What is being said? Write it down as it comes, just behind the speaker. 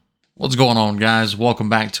What's going on, guys? Welcome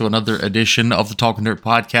back to another edition of the Talking Dirt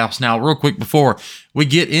Podcast. Now, real quick before we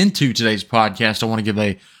get into today's podcast, I want to give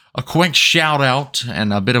a quick shout out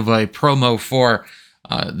and a bit of a promo for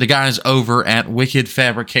the guys over at Wicked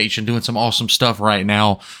Fabrication doing some awesome stuff right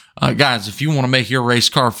now. Guys, if you want to make your race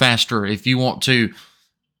car faster, if you want to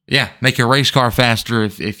make your race car faster,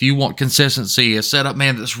 if you want consistency, a setup,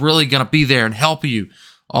 man, that's really going to be there and help you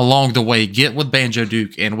along the way, get with Banjo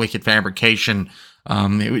Duke and Wicked Fabrication.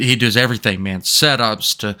 He does everything, man.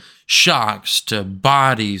 Setups to shocks to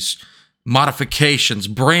bodies, modifications,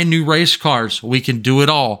 brand new race cars. We can do it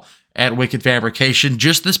all at Wicked Fabrication.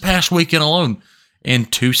 Just this past weekend alone, in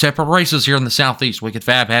two separate races here in the Southeast, Wicked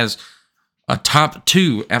Fab has a top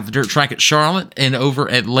two at the dirt track at Charlotte, and over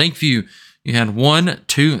at Lakeview, you had 1,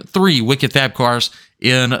 2, 3 Wicked Fab cars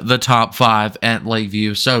in the top 5 at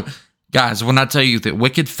Lakeview. So, guys, when I tell you that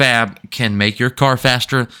Wicked Fab can make your car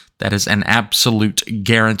faster, that is an absolute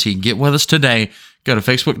guarantee. Get with us today. Go to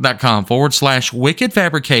facebook.com/Wicked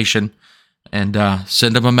Fabrication and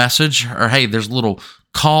send them a message. Or, hey, there's a little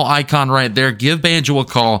call icon right there. Give Banjo a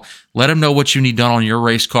call. Let him know what you need done on your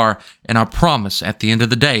race car. And I promise, at the end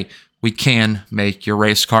of the day, we can make your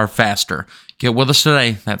race car faster. Get with us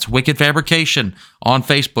today. That's Wicked Fabrication on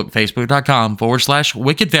Facebook,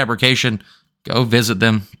 facebook.com/Wicked Fabrication. Go visit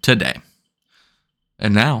them today.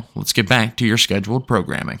 And now, let's get back to your scheduled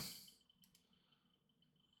programming.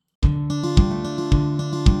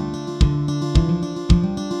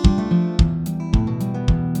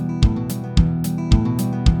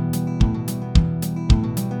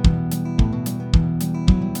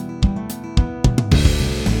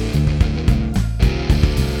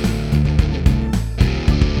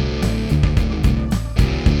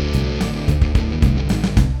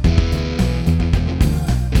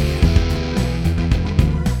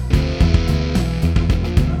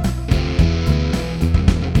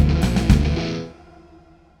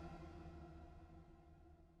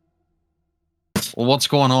 Well, what's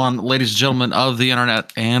going on, ladies and gentlemen of the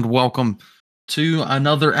internet, and welcome to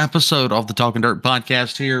another episode of the Talking Dirt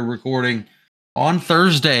Podcast here, recording on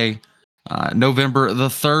Thursday, November the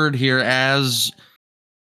 3rd here, as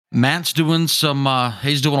Matt's doing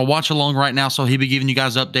he's doing a watch along right now, so he'll be giving you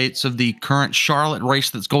guys updates of the current Charlotte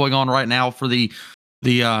race that's going on right now for the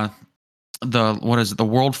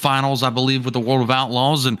World Finals, I believe, with the World of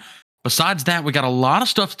Outlaws. And besides that, we got a lot of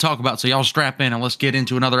stuff to talk about, so y'all strap in and let's get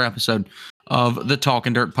into another episode of the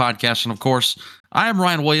Talking Dirt Podcast. And of course, I am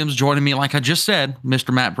Ryan Williams. Joining me, like I just said,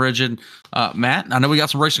 Mr. Matt Bridget. Matt, I know we got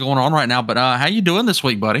some racing going on right now, but how you doing this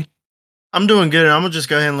week, buddy? I'm doing good, and I'm going to just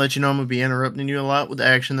go ahead and let you know I'm going to be interrupting you a lot with the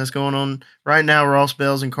action that's going on. Right now, Ross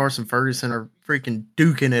Bales and Carson Ferguson are freaking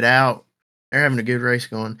duking it out. They're having a good race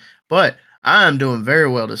going. But I am doing very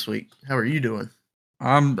well this week. How are you doing?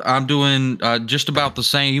 I'm doing just about the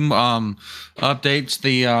same updates.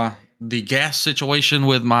 The gas situation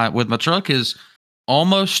with my truck is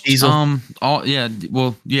almost Diesel.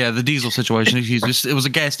 The diesel situation. Excuse me. It was a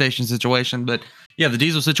gas station situation, but yeah, the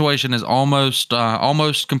diesel situation is almost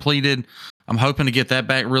completed. I'm hoping to get that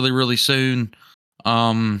back really, really soon.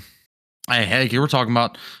 Hey, heck, you were talking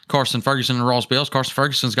about Carson Ferguson and Ross Bales. Carson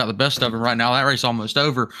Ferguson's got the best of him right now. That race almost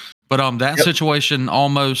over. But that situation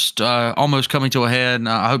almost coming to a head. And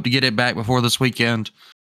I hope to get it back before this weekend.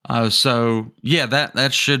 So yeah,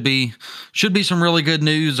 that should be some really good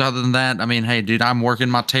news. Other than that, I mean, hey, dude, I'm working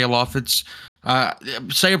my tail off. It's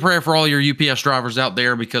say a prayer for all your UPS drivers out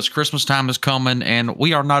there, because Christmas time is coming and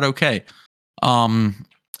we are not okay.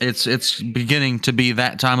 It's beginning to be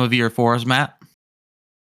that time of year for us, Matt.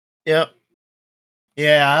 Yep.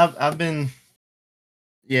 Yeah, I've been.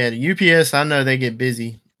 Yeah, the UPS. I know they get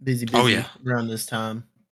busy around this time.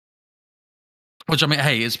 Which, I mean,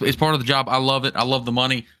 hey, it's part of the job. I love it. I love the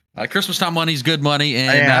money. Christmas time money is good money,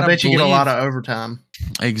 and I bet you get a lot of overtime.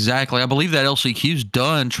 Exactly. I believe that LCQ's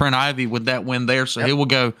done. Trent Ivy with that win there, so he will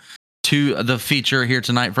go to the feature here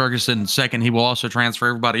tonight. Ferguson second. He will also transfer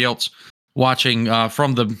everybody else watching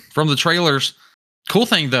from the trailers. Cool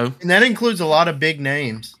thing though, and that includes a lot of big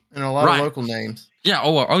names and a lot of local names. Yeah.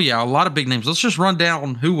 Oh yeah, a lot of big names. Let's just run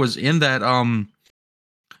down who was in that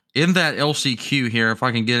LCQ here, if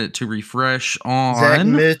I can get it to refresh on. Zach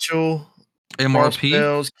Mitchell, MRP,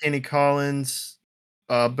 Bells, Kenny Collins,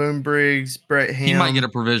 Boom Briggs, Brett Ham. He might get a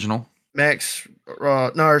provisional.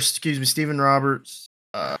 Stephen Roberts,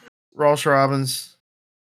 Ross Robbins.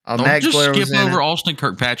 Don't just skip over Austin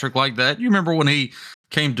Kirkpatrick like that. You remember when he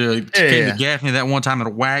came to Gaffney that one time at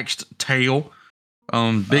a waxed tail?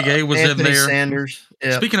 Big A was Anthony in there. Sanders.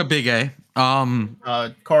 Yep. Speaking of Big A,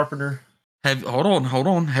 Carpenter. Hold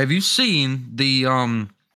on. Have you seen the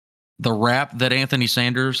wrap that Anthony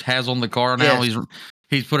Sanders has on the car now? Yes.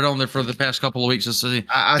 He's put it on there for the past couple of weeks. So if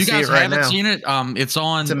I you see guys it right haven't now. seen it, it's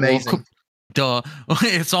on. It's amazing. Duh.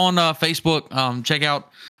 It's on Facebook. Check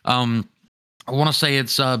out. I want to say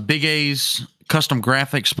it's Big A's custom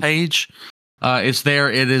graphics page. It's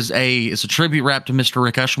there. It's a tribute rap to Mr.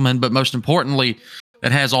 Rick Eshelman, but most importantly,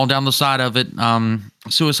 it has all down the side of it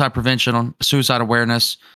suicide prevention, suicide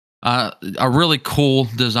awareness. A really cool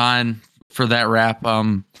design for that rap.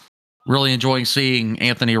 Really enjoying seeing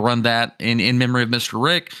Anthony run that in memory of Mr.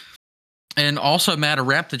 Rick. And also, Matt, a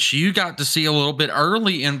rap that you got to see a little bit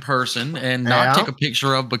early in person and not take a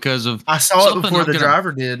picture of because of I saw it before the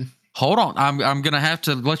driver did. Hold on. I'm going to have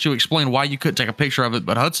to let you explain why you couldn't take a picture of it.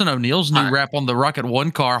 But Hudson O'Neal's new wrap on the Rocket One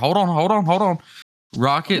car. Hold on.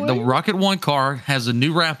 The Rocket One car has a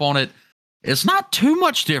new wrap on it. It's not too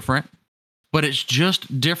much different, but it's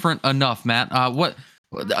just different enough, Matt. What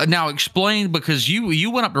now? Explain, because you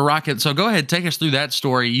went up to Rocket. So go ahead, take us through that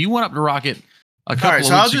story. You went up to Rocket a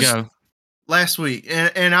couple of weeks ago. Last week,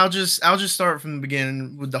 and I'll just start from the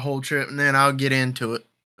beginning with the whole trip, and then I'll get into it.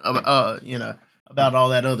 About all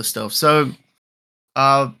that other stuff. So,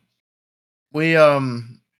 we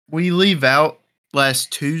leave out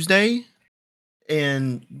last Tuesday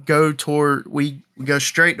and go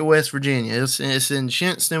straight to West Virginia. It's in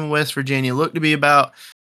Shinnston, West Virginia. Looked to be about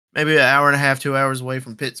maybe an hour and a half, 2 hours away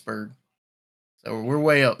from Pittsburgh. So we're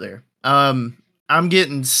way up there. I'm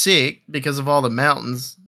getting sick because of all the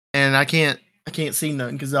mountains, and I can't see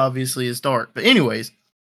nothing because obviously it's dark. But anyways,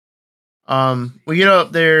 we get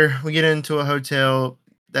up there, we get into a hotel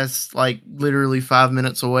that's like literally 5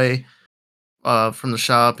 minutes away from the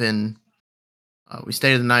shop, and we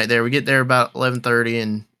stay the night there. We get there about 11:30,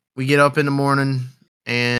 and we get up in the morning,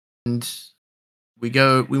 and we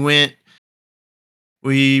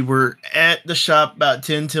were at the shop about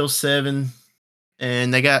 10 till 7,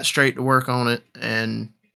 and they got straight to work on it. And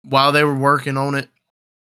while they were working on it,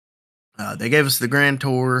 they gave us the grand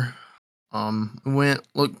tour. We went,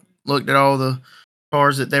 looked at all the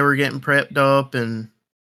cars that they were getting prepped up, and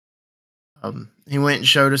he went and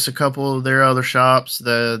showed us a couple of their other shops.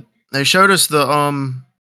 They showed us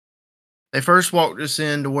they first walked us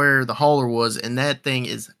into where the hauler was, and that thing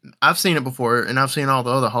is, I've seen it before, and I've seen all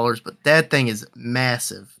the other haulers, but that thing is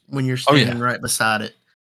massive when you're standing right beside it.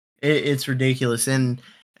 It's ridiculous. And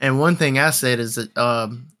one thing I said is that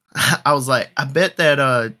I was like, I bet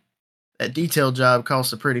that detail job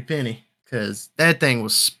costs a pretty penny, because that thing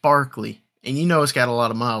was sparkly, and it's got a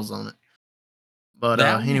lot of miles on it. But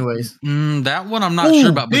anyways, that one I'm not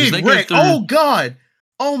sure about, because they wreck. Oh God,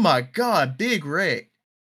 oh my God, big wreck.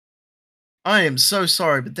 I am so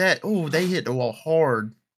sorry, but they hit the wall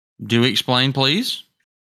hard. Do explain, please.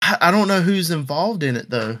 I don't know who's involved in it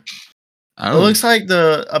though. It looks like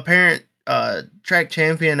the apparent track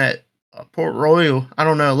champion at Port Royal. I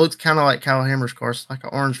don't know. It looks kind of like Kyle Hammer's car. It's like an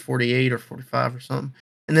orange 48 or 45 or something.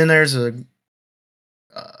 And then there's a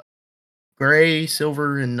gray,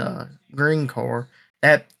 silver, and green car.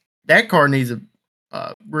 That car needs a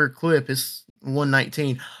rear clip. It's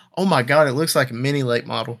 119. Oh my God! It looks like a mini late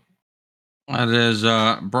model. That is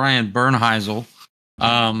Brian Bernheisel.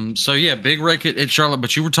 So yeah, big wreck at Charlotte.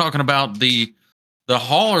 But you were talking about the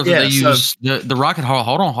hauler that they use, the Rocket hauler.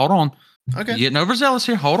 Hold on. Okay. You're getting overzealous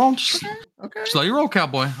here. Hold on. Okay. Slow your roll,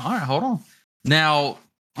 cowboy. All right, hold on. Now,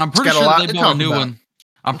 I'm pretty sure they bought a new one.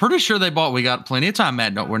 I'm pretty sure they bought. We got plenty of time,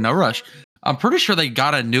 Matt. We're no rush. I'm pretty sure they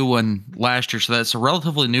got a new one last year, so that's a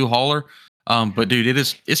relatively new hauler. But dude,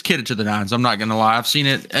 it's kitted to the nines. I'm not gonna lie. I've seen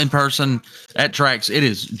it in person at tracks. It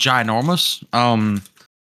is ginormous.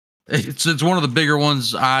 It's one of the bigger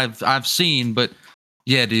ones I've seen. But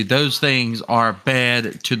yeah, dude, those things are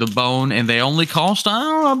bad to the bone, and they only cost, I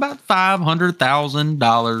don't know, about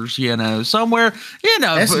 $500,000. Somewhere,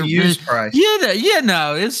 that's a used price.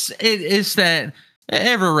 It's that.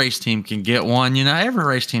 Every race team can get one, every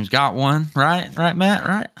race team's got one, right, Matt,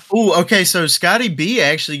 right? Oh, okay. So Scotty B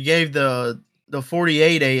actually gave the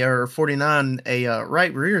 48 or 49 a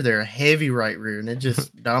right rear there, a heavy right rear, and it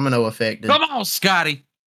just domino affected. Come on, Scotty,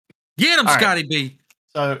 get him, Scotty B.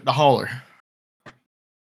 So the hauler.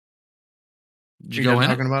 Did you go in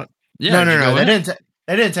talking about it? Yeah, no. They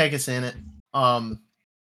didn't take us in it.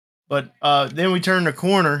 But then we turn the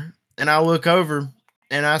corner, and I look over,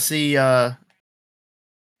 and I see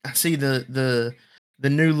the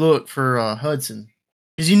new look for Hudson,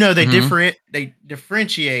 because they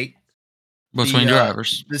differentiate between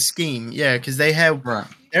drivers, the scheme, because they have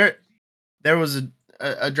there was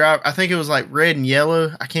a driver, I think it was like red and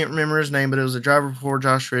yellow, I can't remember his name, but it was a driver before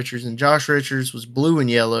Josh Richards, and Josh Richards was blue and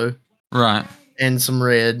yellow, right, and some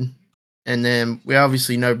red, and then we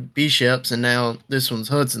obviously know Bishop's, and now this one's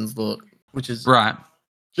Hudson's look, which is right.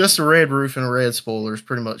 Just a red roof and a red spoilers,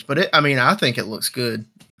 pretty much. But I think it looks good.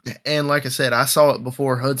 And like I said, I saw it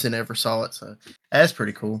before Hudson ever saw it, so that's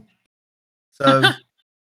pretty cool. So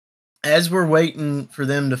as we're waiting for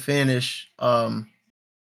them to finish,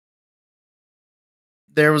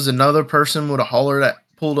 there was another person with a hauler that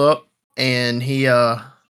pulled up, and he was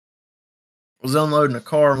unloading a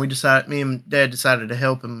car, and me and Dad decided to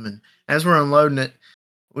help him. And as we're unloading it,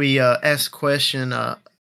 we asked the question, so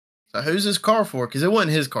who's this car for? Because it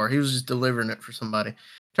wasn't his car; he was just delivering it for somebody.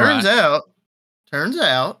 Turns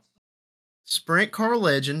out, sprint car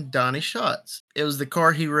legend Donnie Schatz. It was the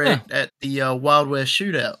car he wrecked at the Wild West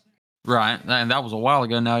shootout. Right, and that was a while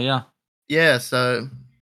ago now. Yeah. Yeah. So.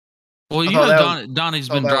 Well, you know, Donnie's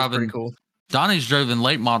been driving. Pretty cool. Donnie's driven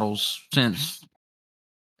late models since.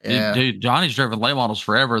 Yeah. Dude, Donnie's driven late models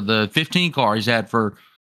forever. The 15 car he's had for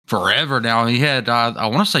forever now. He had, I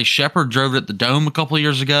want to say Shepard drove it at the Dome a couple of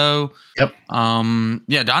years ago. Yep.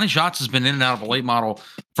 Yeah, Donnie Schatz has been in and out of a late model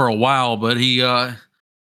for a while, but he, I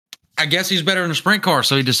guess he's better in a sprint car,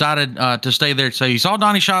 so he decided to stay there. So he saw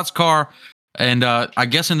Donnie Schatz's car, and I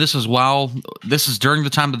guess this is during the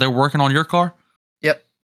time that they're working on your car. Yep.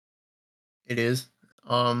 It is.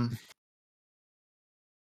 And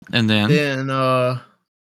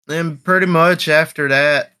then pretty much after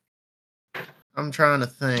that, I'm trying to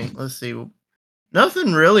think. Let's see.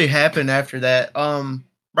 Nothing really happened after that.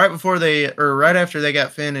 Right after they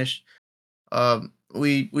got finished,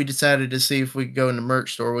 we decided to see if we could go in the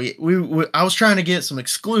merch store. I was trying to get some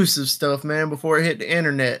exclusive stuff, man, before it hit the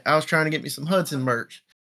internet. I was trying to get me some Hudson merch.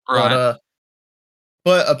 Right.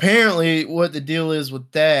 But apparently what the deal is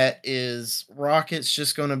with that is Rocket's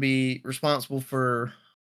just going to be responsible for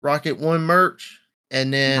Rocket One merch,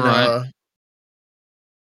 and then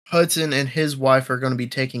Hudson and his wife are going to be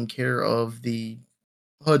taking care of the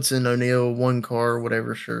Hudson O'Neal one car,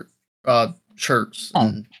 whatever shirts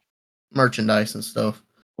and merchandise and stuff.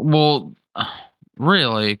 Well,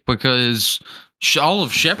 really, because all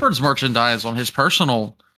of Shepard's merchandise on his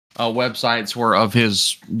personal websites were of the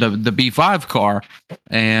B5 car,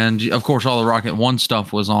 and of course all the Rocket One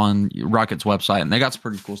stuff was on Rocket's website, and they got some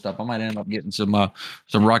pretty cool stuff. I might end up getting some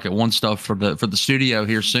Rocket One stuff for the studio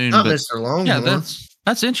here soon. Not Mr. Longhorn. Yeah,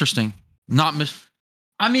 that's interesting. Not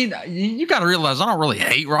I mean, you got to realize I don't really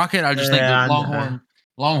hate Rocket. I just think that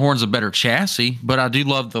Longhorn's a better chassis, but I do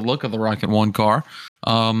love the look of the Rocket One car.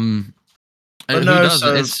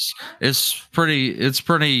 It's pretty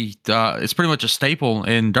much a staple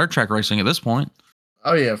in dirt track racing at this point.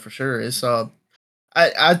 Oh yeah, for sure. It's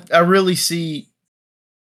I really see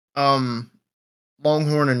Longhorn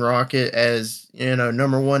and Rocket as,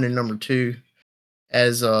 number one and number two,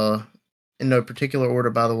 as in no particular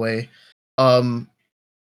order, by the way.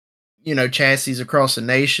 Chassis across the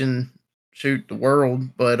nation, shoot the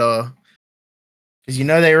world, but because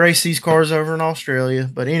they race these cars over in Australia.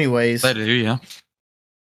 But anyways, they do, yeah.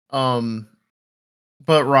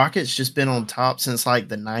 But Rocket's just been on top since like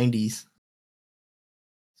the 90s.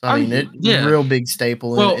 So it's a real big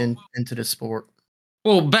staple into the sport.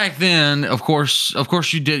 Well, back then, of course,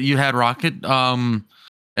 you had Rocket.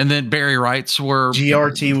 And then Barry Wrights were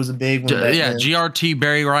GRT was a big one. Yeah, GRT,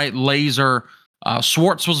 Barry Wright, Laser.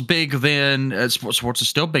 Swartz was big then. Swartz is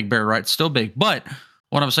still big. Barry Wright's still big. But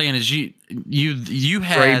what I'm saying is you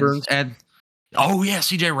had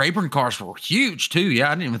CJ Rayburn cars were huge too. Yeah,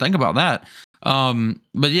 I didn't even think about that.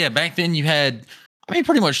 But yeah, back then you had,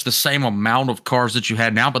 pretty much the same amount of cars that you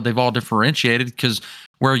had now, but they've all differentiated, because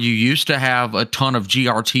where you used to have a ton of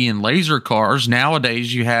GRT and Laser cars,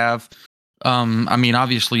 nowadays you have,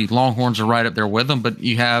 obviously Longhorns are right up there with them, but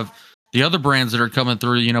you have the other brands that are coming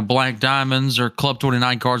through, Black Diamonds or Club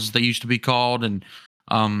 29 cars as they used to be called. And,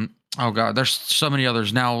 there's so many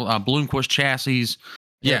others now, Bloomquist chassis.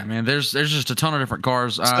 Yeah, man, there's just a ton of different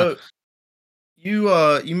cars. So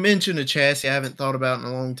you mentioned a chassis I haven't thought about in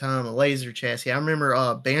a long time, a Laser chassis. I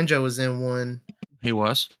remember Banjo was in one. He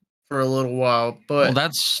was for a little while, but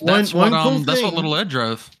that's what Little Ed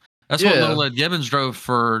drove. That's what Little Ed Gibbons drove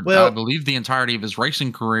for, I believe, the entirety of his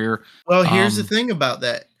racing career. Well, here's the thing about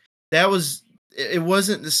that. It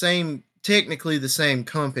wasn't technically the same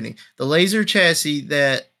company. The Laser chassis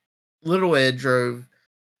that Little Ed drove,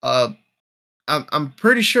 I'm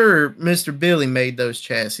pretty sure Mr. Billy made those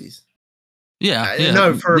chassis. Yeah.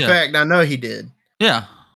 No, for a fact, I know he did. Yeah.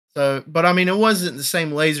 So, but it wasn't the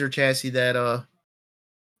same Laser chassis that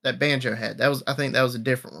Banjo had. I think that was a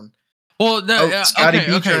different one. Well, Scotty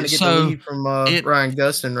B trying to get the lead from Ryan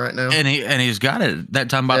Gustin right now, and he's got it that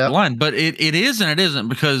time by the line. But it is and it isn't,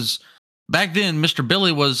 because back then Mr.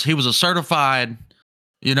 Billy was a certified,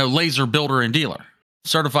 laser builder and dealer.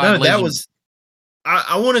 Certified. No, that was.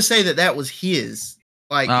 I want to say that was his.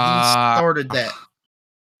 Like he started that.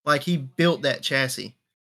 Like he built that chassis.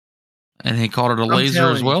 And he called it a laser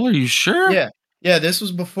telling as you. well. Are you sure? Yeah. Yeah, this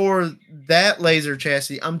was before that laser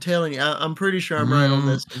chassis. I'm telling you, I'm pretty sure I'm right on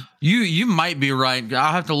this one. You might be right.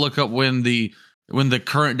 I'll have to look up when the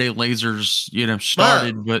current day lasers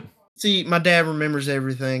started. But see, my dad remembers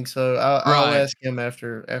everything, so I'll ask him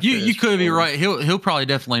after. You could be right. He'll probably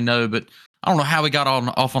definitely know. But I don't know how we got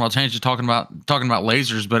off on a tangent talking about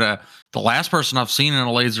lasers. But the last person I've seen in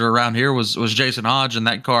a laser around here was Jason Hodge, and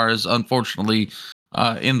that car is unfortunately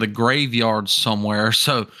in the graveyard somewhere.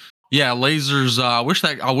 So. Yeah, lasers. I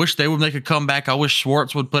wish they would make a comeback. I wish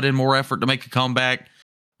Schwartz would put in more effort to make a comeback.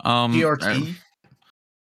 GRT,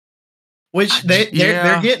 which they're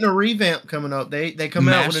getting a revamp coming up. They come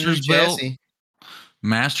out with a new chassis.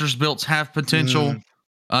 Mastersbilts have potential.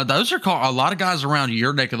 Those are called a lot of guys around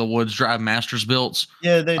your neck of the woods drive Mastersbilts.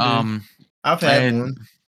 Yeah, they do. I've had one.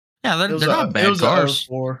 Yeah, they're not bad cars.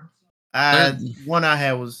 One I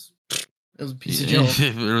had was a piece of junk.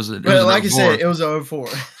 But like I said, it was a 04.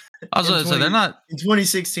 I was going to say they're not in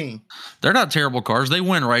 2016. They're not terrible cars. They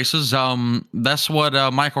win races. That's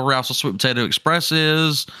what Michael Rouse of Sweet Potato Express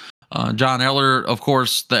is. John Eller, of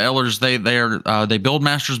course, the Ellers they build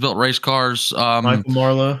Mastersbilt race cars. Michael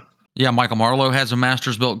Marlowe. Yeah, Michael Marlowe has a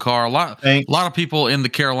Mastersbilt car. A lot of people in the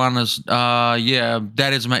Carolinas. You're right.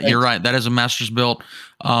 That is a Mastersbilt.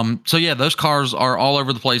 So yeah, those cars are all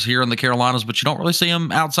over the place here in the Carolinas, but you don't really see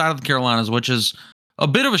them outside of the Carolinas, which is a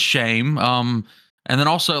bit of a shame. And then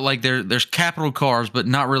also like there's capital cars, but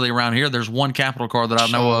not really around here. There's one capital car that I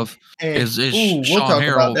know of is Sean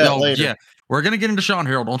Harrell. Yeah, we're gonna get into Sean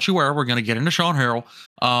Harrell. Don't you worry, we're gonna get into Sean Harrell.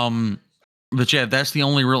 But yeah, that's the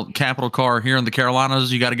only real capital car here in the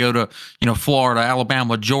Carolinas. You got to go to Florida,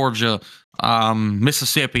 Alabama, Georgia,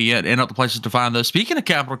 Mississippi, and other places to find those. Speaking of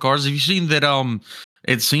capital cars, have you seen that?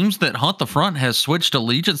 It seems that Hunt the Front has switched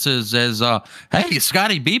allegiances as hey,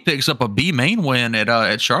 Scotty B picks up a B main win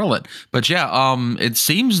at Charlotte. But yeah, it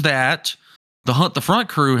seems that the Hunt the Front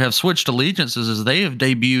crew have switched allegiances as they have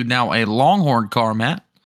debuted now a Longhorn car, Matt.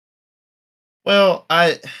 Well,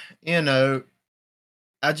 I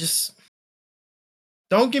just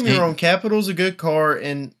don't get me wrong, Capital's a good car,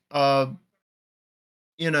 and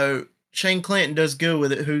Shane Clanton does good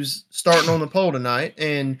with it, who's starting on the pole tonight,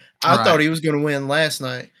 and I thought he was going to win last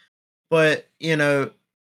night. But, as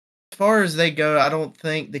far as they go, I don't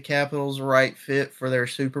think the Capital's the right fit for their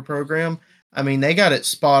super program. I mean, they got it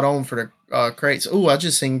spot on for the crates. Oh, I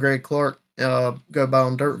just seen Greg Clark go by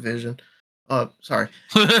on Dirt Vision. Sorry.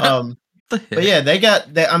 But yeah, they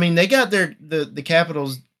got that. I mean, they got the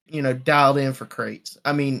Capitals, dialed in for crates.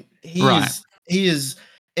 I mean, he is,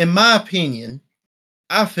 in my opinion,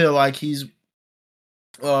 I feel like he's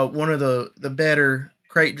one of the better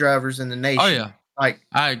crate drivers in the nation. Oh yeah, I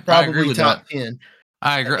agree with top 10.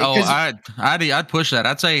 I agree. I'd push that.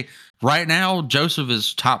 I'd say right now Joseph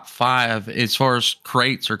is top 5 as far as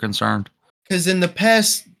crates are concerned. Because in the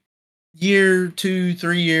past year,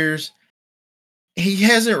 2-3 years, he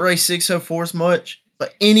hasn't raced 604s much,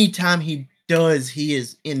 but anytime he does, he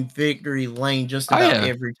is in victory lane just about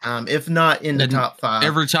every time, if not in the top 5.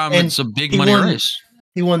 Every time it's a big money race.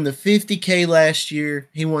 He won the 50K last year.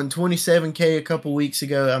 He won 27K a couple weeks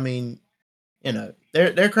ago. I mean,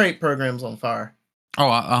 their crate program's on fire. Oh,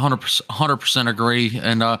 100% agree,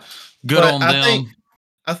 and good on them.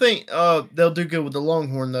 I think they'll do good with the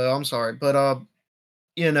Longhorn, though. I'm sorry, but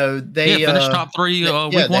they finished top 3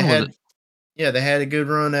 week 1 with it. Yeah, they had a good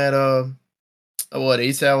run at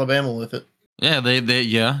East Alabama with it.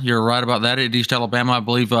 Yeah, you're right about that. At East Alabama, I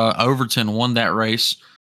believe Overton won that race.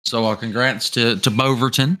 So congrats to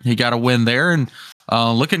Boverton. He got a win there, and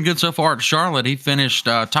looking good so far at Charlotte. He finished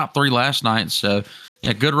top 3 last night. So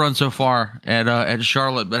yeah, good run so far at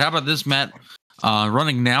Charlotte. But how about this, Matt?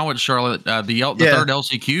 Running now at Charlotte, the third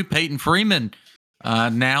LCQ, Peyton Freeman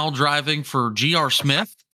now driving for GR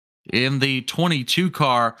Smith in the 22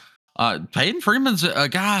 car. Peyton Freeman's a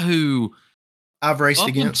guy who I've raced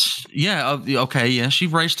against. Yeah. Okay. Yes,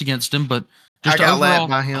 you've raced against him, but just I got lapped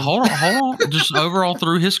by him. Hold on. Just overall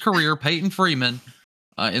through his career, Peyton Freeman,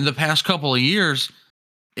 in the past couple of years,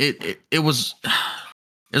 it was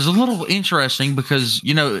a little interesting because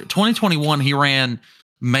 2021 he ran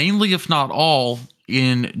mainly, if not all,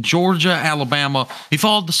 in Georgia, Alabama. He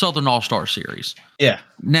followed the Southern All-Star Series. Yeah.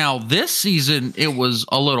 Now this season it was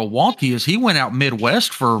a little wonky as he went out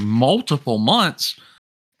Midwest for multiple months,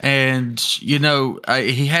 and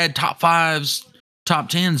he had top 5s.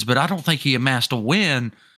 Top 10s, but I don't think he amassed a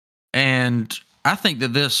win. And I think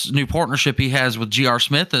that this new partnership he has with GR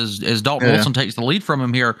Smith as Dalton Wilson takes the lead from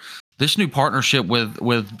him here, this new partnership with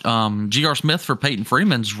G.R. Smith for Peyton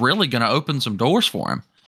Freeman's really going to open some doors for him.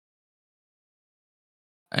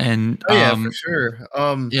 And Oh yeah, for sure.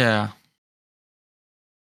 yeah.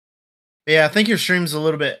 Yeah, I think your stream's a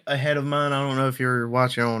little bit ahead of mine. I don't know if you're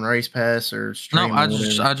watching on Race Pass or No, stream.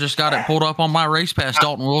 I just got it pulled up on my Race Pass.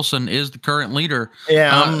 Dalton Wilson is the current leader. Yeah,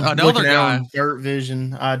 I'm Another looking guy on Dirt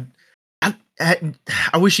Vision. I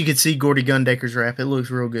wish you could see Gordy Gundecker's wrap. It looks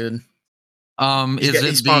real good.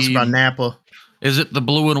 He's sponsored by Napa. Is it the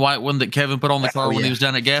blue and white one that Kevin put on the car when he was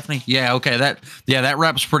down at Gaffney? Yeah, okay. That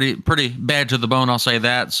wrap's pretty bad to the bone, I'll say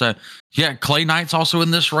that. So yeah, Clay Knight's also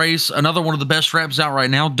in this race. Another one of the best wraps out right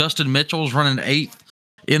now. Dustin Mitchell's running 8th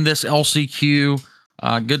in this LCQ.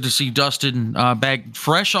 Good to see Dustin back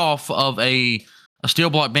fresh off of a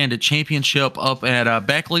Steel Block Bandit championship up at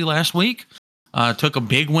Beckley last week. Took a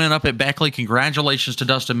big win up at Beckley. Congratulations to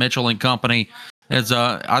Dustin Mitchell and company. As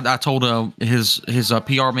I told his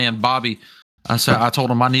PR man Bobby, I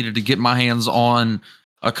told him I needed to get my hands on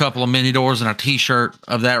a couple of mini doors and a T-shirt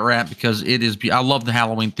of that wrap because it is. I love the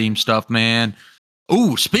Halloween themed stuff, man.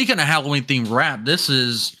 Ooh, speaking of Halloween themed wrap, this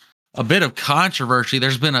is a bit of controversy.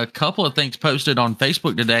 There's been a couple of things posted on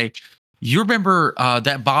Facebook today. You remember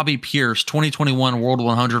that Bobby Pierce 2021 World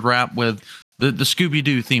 100 wrap with the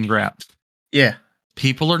Scooby-Doo themed wrap? Yeah.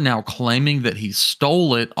 People are now claiming that he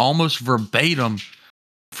stole it almost verbatim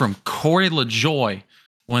from Corey LaJoy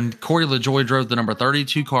when Corey LaJoy drove the number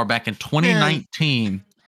 32 car back in 2019. Man,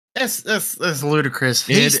 that's ludicrous.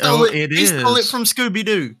 He stole it from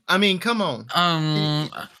Scooby-Doo. I mean, come on.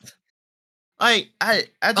 I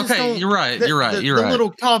just don't. You're right. The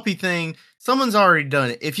little copy thing. Someone's already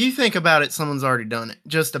done it. If you think about it, someone's already done it.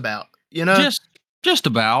 Just about. You know. Just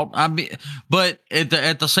about. I mean, but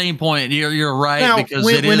at the same point, you're right now, because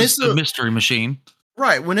it is a mystery machine.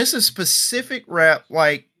 Right. When it's a specific rap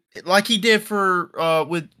like he did for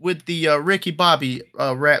with the Ricky Bobby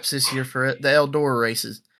raps this year for the Eldora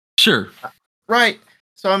races. Sure. Right.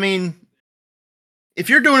 So I mean, if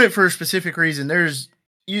you're doing it for a specific reason,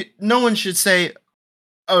 no one should say,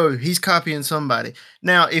 "Oh, he's copying somebody."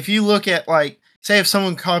 Now, if you look at say if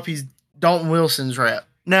someone copies Dalton Wilson's rap.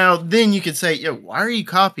 Now, then you could say, "Yo, why are you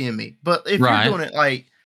copying me?" But if you're doing it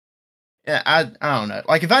I don't know.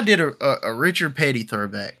 Like if I did a Richard Petty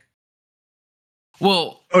throwback.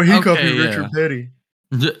 Well, he copied Richard Petty.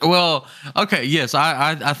 Well, okay, yes,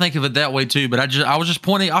 I think of it that way too. But I was just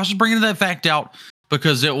bringing that fact out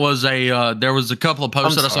because it was there was a couple of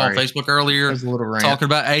posts that I saw on Facebook earlier talking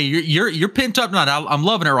about, hey, you're pent up tonight. I'm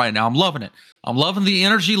loving it right now. I'm loving it. I'm loving the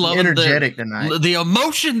energy, energetic tonight. The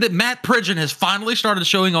emotion that Matt Pridgeon has finally started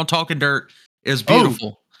showing on Talking Dirt is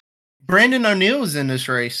beautiful. Brandon O'Neill is in this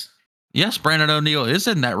race. Yes, Brandon O'Neill is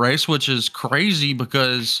in that race, which is crazy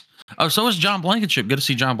because so is John Blankenship. Good to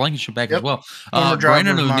see John Blankenship back as well.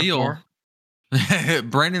 Brandon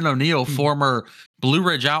O'Neill, former Blue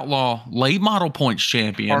Ridge Outlaw late model points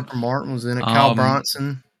champion. Parker Martin was in it. Kyle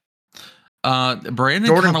Bronson.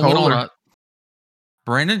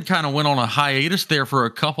 Brandon kind of went on a hiatus there for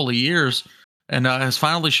a couple of years and has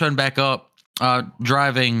finally shown back up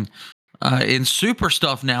driving in super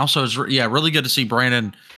stuff now. So it's really good to see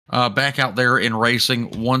Brandon back out there in racing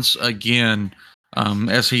once again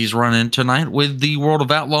as he's running tonight with the World of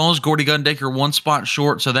Outlaws. Gordy Gundaker 1 spot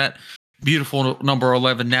short, so that beautiful number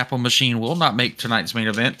 11 Napa machine will not make tonight's main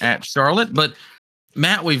event at Charlotte. But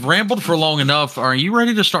Matt, we've rambled for long enough. Are you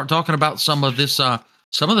ready to start talking about some of this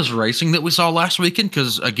racing that we saw last weekend?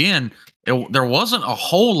 Because again, there wasn't a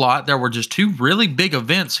whole lot. There were just 2 really big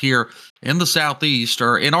events here in the Southeast,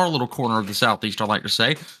 or in our little corner of the Southeast, I like to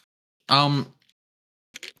say.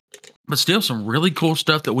 But still some really cool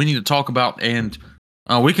stuff that we need to talk about. And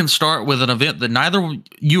we can start with an event that neither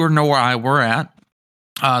you nor I were at.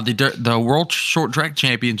 The World Short Track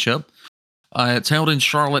Championship. It's held in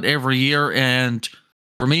Charlotte every year, and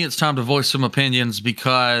for me, it's time to voice some opinions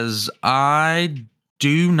because I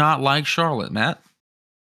do not like Charlotte, Matt.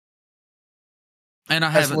 And I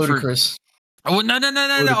haven't. Ludicrous. Oh no!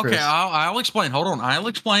 Okay, I'll explain. Hold on, I'll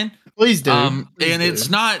explain. Please do. It's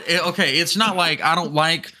not okay. It's not like I don't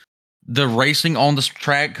like the racing on this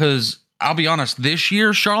track because I'll be honest. This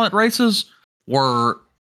year, Charlotte races were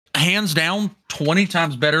hands down 20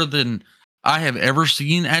 times better than I have ever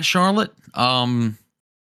seen at Charlotte.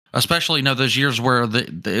 Especially those years where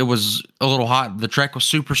it was a little hot. The track was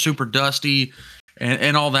super, super dusty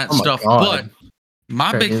and all that stuff. God. But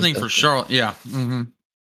my big thing for Charlotte,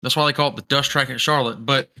 that's why they call it the dust track at Charlotte.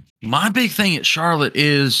 But my big thing at Charlotte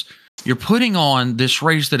is you're putting on this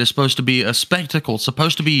race that is supposed to be a spectacle. It's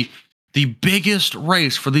supposed to be the biggest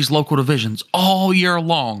race for these local divisions all year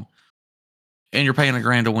long. And you're paying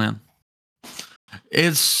 $1,000 to win.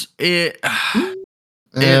 It's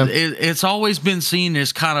always been seen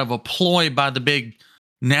as kind of a ploy by the big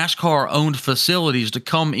NASCAR owned facilities to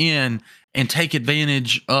come in and take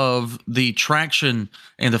advantage of the traction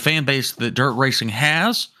and the fan base that dirt racing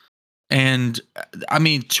has. And I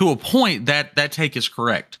mean, to a point, that take is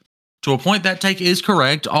correct. To a point, that take is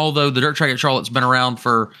correct. Although the dirt track at Charlotte's been around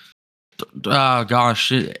for,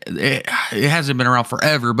 it hasn't been around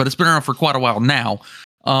forever, but it's been around for quite a while now.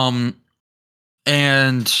 And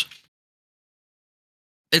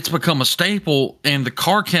it's become a staple. And the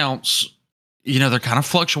car counts, they're kind of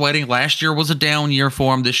fluctuating. Last year was a down year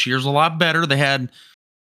for them. This year's a lot better. They had,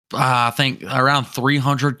 I think, around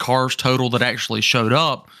 300 cars total that actually showed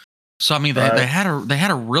up. So I mean, they had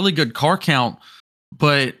a really good car count,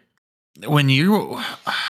 but when they're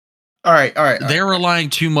relying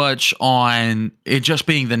too much on it just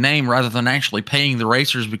being the name rather than actually paying the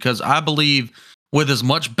racers, because I believe with as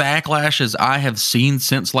much backlash as I have seen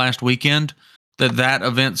since last weekend, that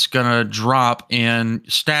event's gonna drop in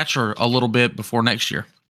stature a little bit before next year.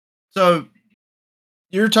 So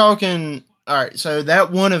you're talking, all right, so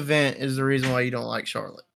that one event is the reason why you don't like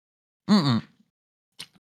Charlotte.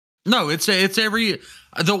 No, it's every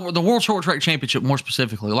the World Short Track Championship, more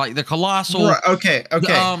specifically, like the Colossal. Right, okay.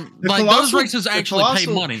 Those races actually pay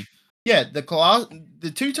money. Yeah, the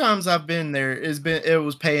 2 times I've been there it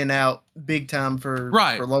was paying out big time for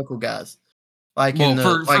local guys. Like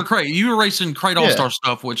for crate, you were racing crate all-star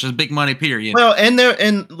stuff, which is big money. Period. Well,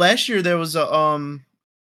 and last year there was a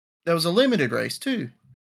limited race too,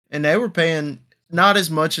 and they were paying not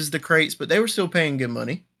as much as the crates, but they were still paying good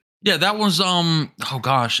money. Yeah, that was it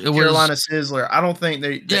was Carolina Sizzler. I don't think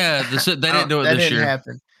they didn't do it this year. That didn't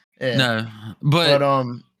happen. Yeah. No, but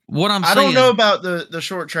what I'm saying, I don't know about the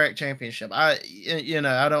short track championship. I'm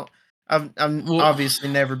obviously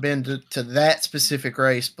never been to that specific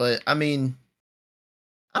race, but I mean,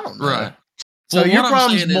 I don't know. Right. So your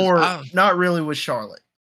problem's more not really with Charlotte.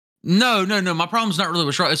 No. My problem's not really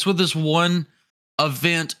with Charlotte. It's with this one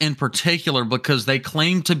event in particular, because they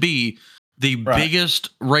claim to be the biggest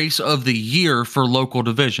race of the year for local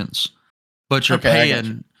divisions, but you're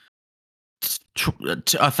paying $1,000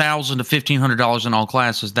 to $1,500 in all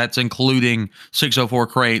classes. That's including 604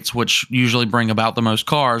 crates, which usually bring about the most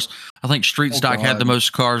cars. I think Street Stock had the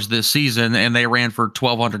most cars this season, and they ran for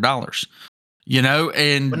 $1,200.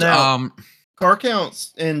 And car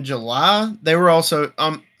counts in July, they were also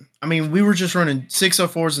we were just running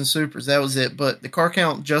 604s and supers. That was it, but the car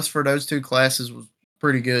count just for those 2 classes was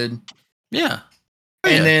pretty good. Yeah.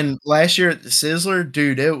 And then last year at the Sizzler,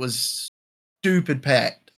 dude, it was stupid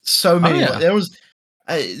packed. So many. There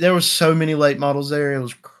was so many late models there. It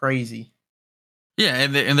was crazy. Yeah,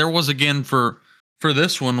 and there was again for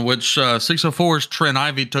this one, which 604's Trent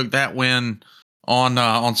Ivy took that win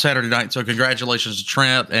on Saturday night. So congratulations to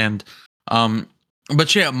Trent. And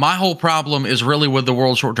but yeah, my whole problem is really with the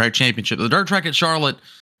World Short Track Championship. The dirt track at Charlotte,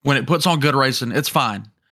 when it puts on good racing, it's fine.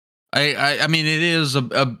 I mean, it is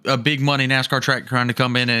a big money NASCAR track trying to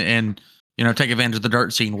come in and take advantage of the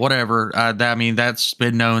dirt scene, whatever. That's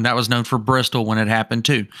been known. That was known for Bristol when it happened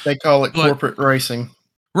too. They call it corporate racing.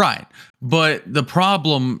 Right. But the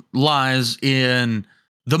problem lies in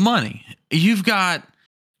the money. You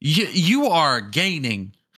are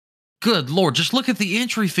gaining. Good Lord. Just look at the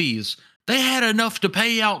entry fees. They had enough to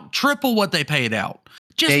pay out triple what they paid out.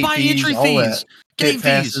 Just by entry fees. Gate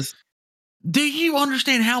fees. Do you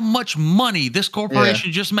understand how much money this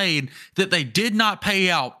corporation just made that they did not pay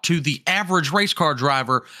out to the average race car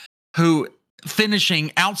driver who,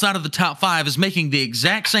 finishing outside of the top 5, is making the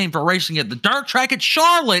exact same for racing at the dirt track at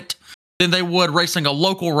Charlotte than they would racing a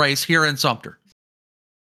local race here in Sumter?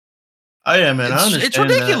 Oh yeah, man, it's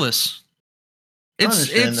ridiculous.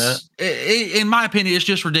 In my opinion, it's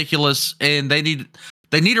just ridiculous, and they need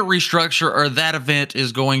a restructure, or that event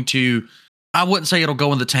is going to. I wouldn't say it'll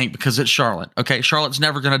go in the tank because it's Charlotte. Okay, Charlotte's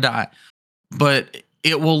never going to die, but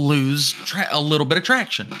it will lose a little bit of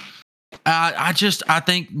traction. I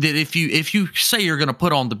think that if you say you're going to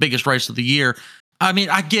put on the biggest race of the year, I mean,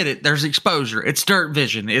 I get it. There's exposure. It's Dirt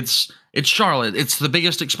Vision. It's Charlotte. It's the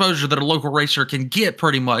biggest exposure that a local racer can get,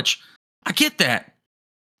 pretty much. I get that,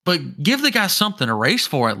 but give the guy something to race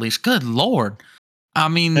for at least. Good Lord. I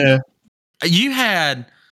mean,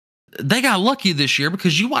 they got lucky this year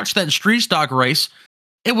because you watched that Street Stock race.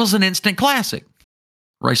 It was an instant classic,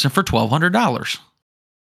 racing for $1,200.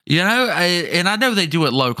 And I know they do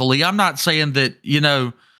it locally. I'm not saying that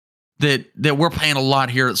that we're paying a lot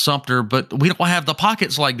here at Sumter, but we don't have the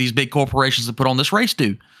pockets like these big corporations that put on this race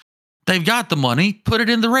do. They've got the money. Put it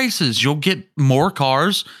in the races. You'll get more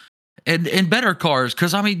cars. and better cars.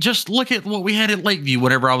 Because I mean, just look at what we had at Lakeview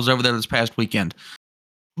whenever I was over there this past weekend.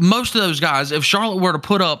 Most of those guys, if Charlotte were to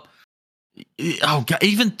put up, oh God,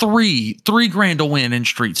 even three grand to win in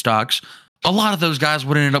street stocks, a lot of those guys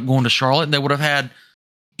would end up going to Charlotte, and they would have had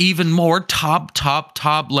even more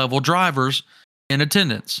top level drivers in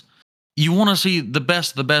attendance. You want to see the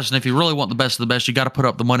best of the best, and if you really want the best of the best, you got to put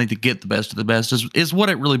up the money to get the best of the best. Is what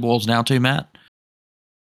it really boils down to, Matt.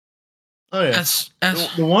 Oh yeah. That's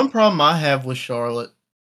The one problem I have with Charlotte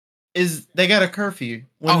is they got a curfew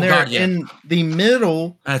when they're in the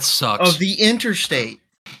middle that sucks of the interstate.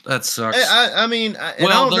 That sucks. I mean, I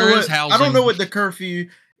don't know what the curfew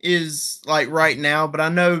is like right now, but I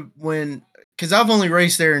know because I've only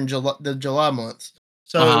raced there in the July months,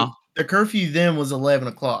 so the curfew then was 11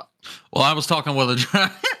 o'clock. Well, I was talking with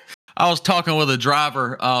a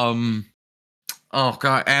driver. Oh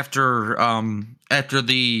God, after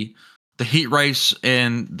the heat race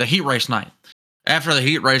and the heat race night. After the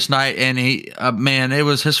heat race night, and he, man, it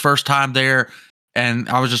was his first time there, and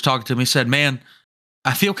I was just talking to him. He said, "Man,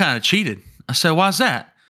 I feel kind of cheated." I said, "Why's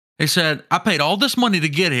that?" He said, "I paid all this money to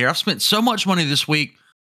get here. I've spent so much money this week.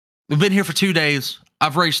 We've been here for 2 days.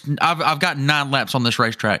 I've gotten 9 laps on this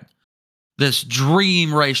racetrack, this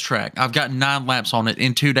dream racetrack. I've gotten 9 laps on it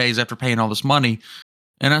in 2 days after paying all this money."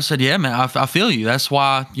 And I said, "Yeah, man, I feel you. That's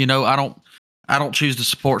why, I don't choose to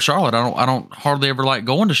support Charlotte. I don't hardly ever like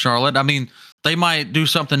going to Charlotte. I mean, they might do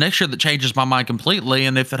something next year that changes my mind completely,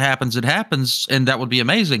 and if it happens, it happens, and that would be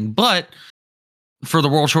amazing. But for the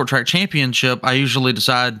World Short Track Championship, I usually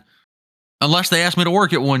decide, unless they ask me to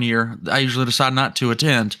work it 1 year, I usually decide not to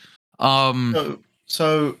attend."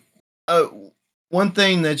 So, one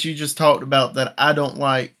thing that you just talked about that I don't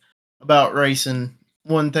like about racing,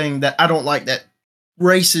 one thing that I don't like that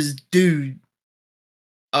races do,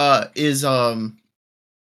 is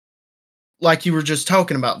like you were just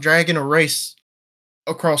talking about, dragging a race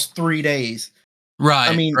across 3 days. Right.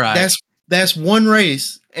 I mean, that's one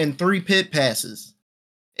race and 3 pit passes.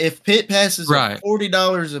 If pit passes are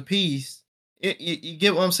 $40 a piece, you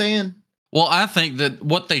get what I'm saying? Well, I think that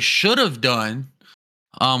what they should have done,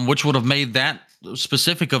 which would have made that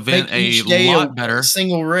specific event a lot better,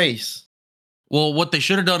 single race. Well, what they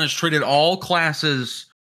should have done is treated all classes,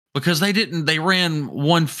 because they ran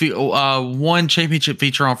one championship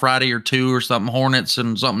feature on Friday or 2 or something, Hornets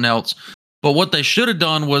and something else. But what they should have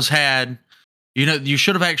done was you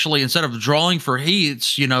should have actually, instead of drawing for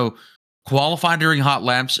heats, qualify during hot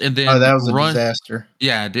laps and then that was a disaster.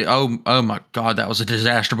 Yeah. Oh my God, that was a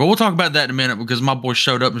disaster. But we'll talk about that in a minute, because my boy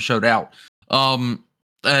showed up and showed out. What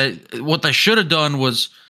they should have done was,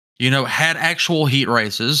 had actual heat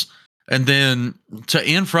races, and then to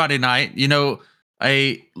end Friday night,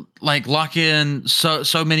 lock in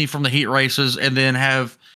so many from the heat races, and then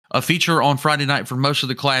have a feature on Friday night for most of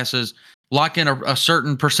the classes, lock in a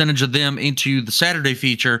certain percentage of them into the Saturday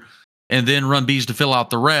feature, and then run Bs to fill out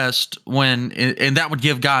the rest. And that would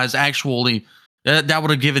give guys that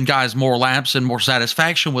would have given guys more laps and more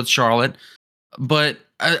satisfaction with Charlotte. But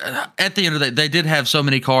at the end of the day, they did have so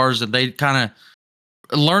many cars, and they kind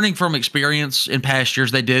of, learning from experience in past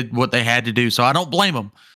years, they did what they had to do. So I don't blame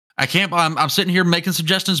them. I'm sitting here making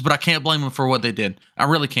suggestions, but I can't blame them for what they did. I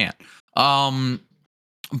really can't.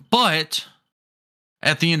 But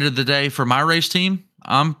at the end of the day, for my race team,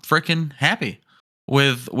 I'm freaking happy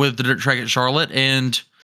with the dirt track at Charlotte. And,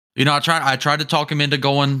 I tried to talk him into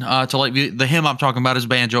going to Lakeview. The him I'm talking about is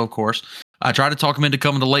Banjo, of course. I tried to talk him into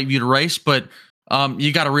coming to Lakeview to race, but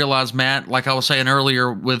you got to realize, Matt, like I was saying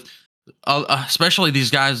earlier, with especially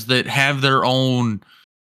these guys that have their own,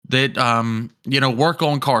 that work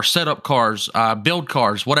on cars, set up cars, build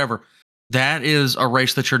cars, whatever. That is a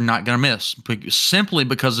race that you're not going to miss, simply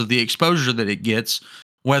because of the exposure that it gets,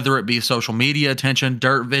 whether it be social media attention,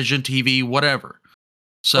 Dirt Vision TV, whatever.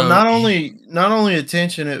 So not only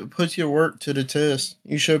attention, it puts your work to the test.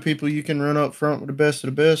 You show people you can run up front with the best of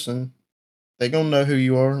the best, and they're going to know who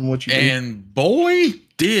you are and what you do. And boy,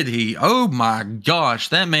 did he. Oh my gosh,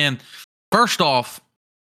 that man, first off,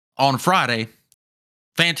 on Friday,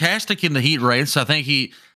 fantastic in the heat race. I think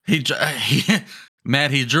he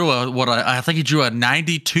Matt, he drew I think he drew a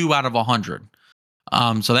 92 out of 100.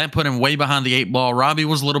 So that put him way behind the 8 ball. Robbie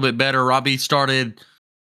was a little bit better. Robbie started,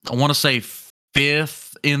 I want to say,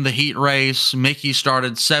 5th in the heat race. Mickey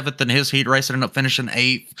started 7th in his heat race and ended up finishing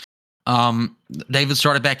 8th. David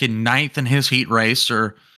started back in 9th in his heat race,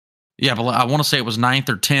 but I want to say it was 9th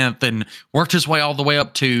or 10th, and worked his way all the way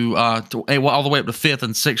up to 5th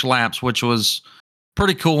in 6 laps, which was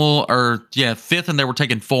pretty cool. 5th, and they were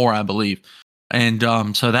taking 4, I believe. And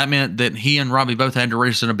so that meant that he and Robbie both had to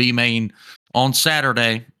race in a B main on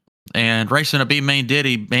Saturday. and racing a B main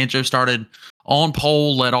Diddy. Banjo started on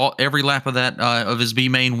pole, led every lap of that of his B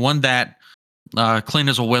main, won that clean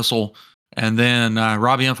as a whistle. And then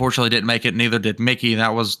Robbie unfortunately didn't make it. Neither did Mickey.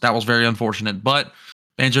 That was very unfortunate. But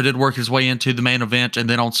Banjo did work his way into the main event, and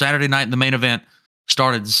then on Saturday night in the main event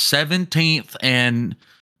started 17th. And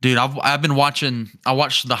dude, I've been watching. I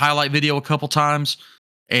watched the highlight video a couple times,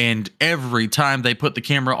 and every time they put the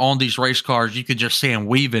camera on these race cars, you could just see him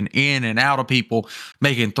weaving in and out of people,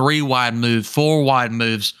 making 3 wide moves, 4 wide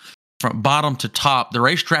moves from bottom to top. The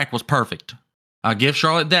racetrack was perfect. I'll give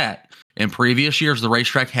Charlotte that. In previous years, the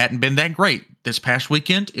racetrack hadn't been that great. This past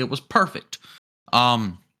weekend, it was perfect.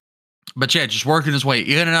 But yeah, just working his way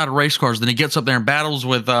in and out of race cars. Then he gets up there and battles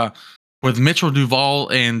with Mitchell Duval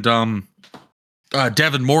and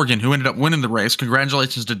Devin Morgan, who ended up winning the race.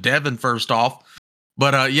 Congratulations to Devin, first off.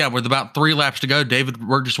 But yeah, with about 3 laps to go, David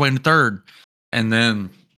worked his way into third. And then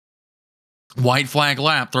white flag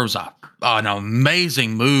lap throws an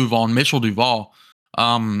amazing move on Mitchell Duval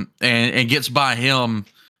and gets by him,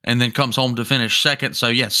 and then comes home to finish second. So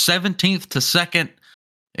yeah, 17th to second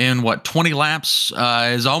in 20 laps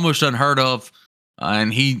is almost unheard of.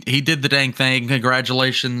 And he did the dang thing.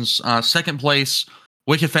 Congratulations. Second place,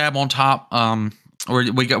 Wicked Fab on top.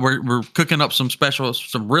 We're cooking up some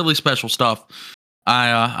really special stuff.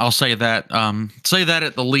 I'll say that. Say that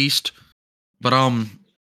at the least. But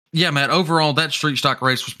yeah, Matt, overall that street stock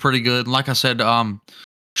race was pretty good. Like I said,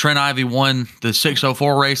 Trent Ivy won the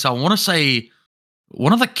 604 race. I want to say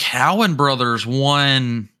one of the Cowan brothers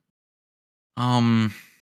won.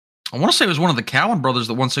 I want to say it was one of the Cowan brothers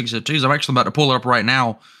that won 602s. I'm actually about to pull it up right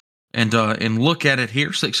now and look at it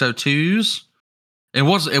here. 602s. It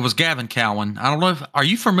was Gavin Cowan. I don't know are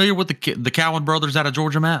you familiar with the Cowan brothers out of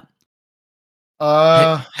Georgia, Matt?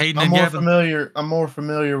 Hayden and Gavin? I'm more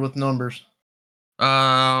familiar with numbers.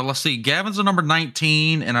 Let's see. Gavin's a number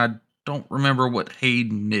 19, and I don't remember what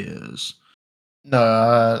Hayden is.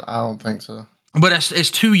 No, I don't think so. But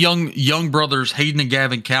it's 2 young brothers, Hayden and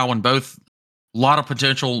Gavin Cowan, both a lot of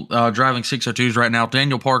potential driving 602s right now.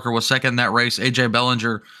 Daniel Parker was second in that race. AJ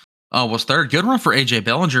Bellinger was third. Good run for AJ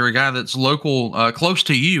Bellinger, a guy that's local, close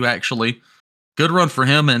to you, actually. Good run for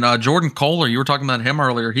him. And Jordan Kohler, you were talking about him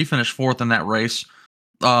earlier. He finished 4th in that race.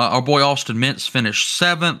 Our boy Austin Mintz finished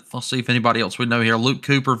 7th. Let's see if anybody else we know here. Luke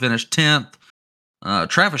Cooper finished 10th.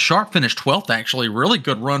 Travis Sharp finished 12th, actually. Really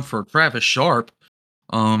good run for Travis Sharp.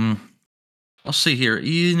 Let's see here.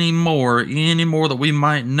 Any more that we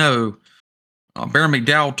might know. Baron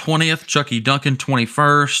McDowell, 20th. Chucky Duncan,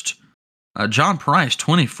 21st. John Price,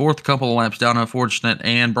 24th, couple of laps down, unfortunate.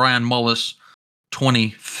 And Brian Mullis,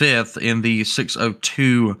 25th in the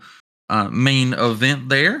 602 main event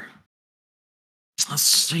there. Let's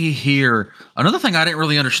see here. Another thing I didn't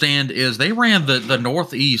really understand is they ran the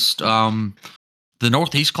Northeast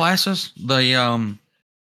classes.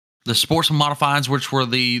 The sportsman modifieds, which were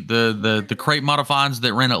the crate modifieds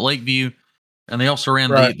that ran at Lakeview, and they also ran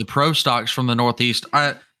the pro stocks from the Northeast.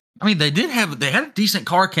 I mean, they had a decent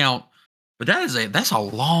car count, but that's a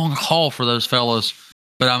long haul for those fellas.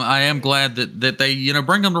 But I am glad that they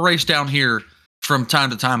bring them to race down here from time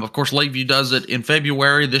to time. Of course, Lakeview does it in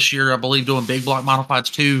February this year, I believe, doing big block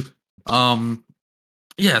modifieds too.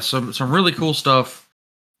 Yeah, some really cool stuff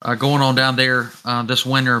going on down there this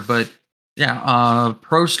winter. But yeah,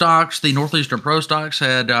 Pro Stocks, the Northeastern Pro Stocks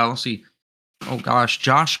had let's see, oh gosh,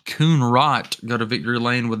 Josh Coonrott go to victory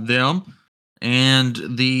lane with them, and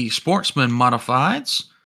the Sportsman Modifieds,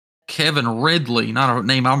 Kevin Ridley, not a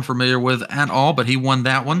name I'm familiar with at all, but he won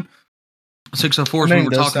that one. 604s we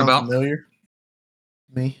were talking about. Familiar.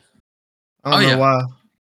 Me. I don't know why.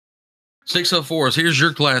 604s. Here's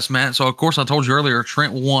your class, Matt. So, of course, I told you earlier,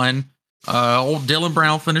 Trent won. Old Dylan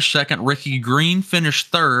Brown finished second. Ricky Green finished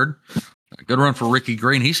third. Good run for Ricky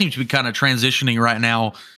Green. He seems to be kind of transitioning right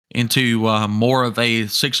now into more of a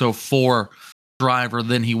 604 driver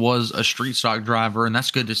than he was a street stock driver, and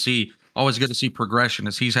that's good to see. Always good to see progression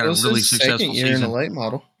as he's had a really successful season. In a late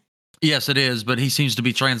model. Yes, it is, but he seems to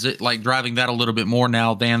be driving that a little bit more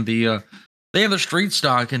now than the street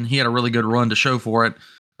stock, and he had a really good run to show for it.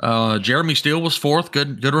 Jeremy Steele was 4th.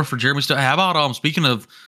 Good run for Jeremy Steele. How about speaking of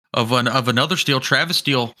another Steele, Travis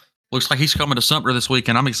Steele looks like he's coming to Sumter this week,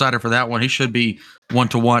 and I'm excited for that one. He should be one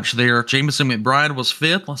to watch there. Jameson McBride was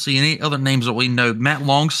 5th. Let's see any other names that we know. Matt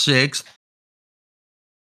Long 6th.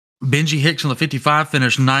 Benji Hicks on the 55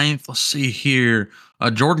 finished 9th. Let's see here.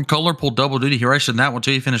 Jordan Kohler pulled double duty. He raced in that one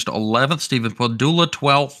too. He finished 11th. Stephen Padula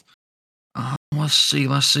 12th. Let's see.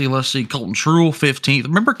 Colton Truell 15th.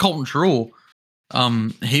 Remember Colton Truell?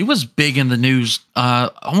 He was big in the news.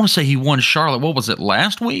 I want to say he won Charlotte. What was it,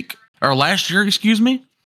 last week or last year? Excuse me.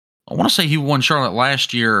 I want to say he won Charlotte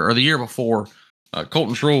last year or the year before.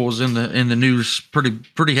 Colton Trull was in the news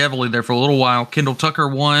pretty heavily there for a little while. Kendall Tucker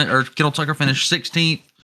finished 16th.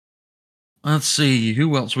 Let's see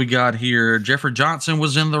who else we got here. Jeffrey Johnson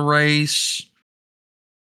was in the race.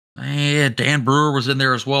 Yeah, Dan Brewer was in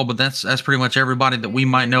there as well, but that's pretty much everybody that we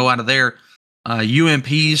might know out of there.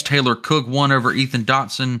 UMP's Taylor Cook won over Ethan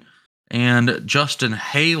Dotson and Justin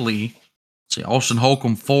Haley. Let's see, Austin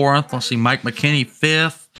Holcomb 4th. Let's see, Mike McKinney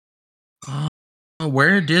 5th.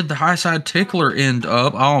 Where did the Highside Tickler end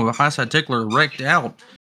up? Oh, the Highside Tickler wrecked out.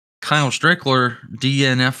 Kyle Strickler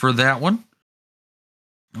DNF for that one.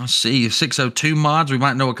 Let's see, 602 mods. We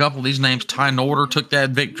might know a couple of these names. Ty Norder took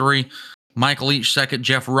that victory. Michael Leach 2nd.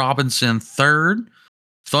 Jeff Robinson 3rd.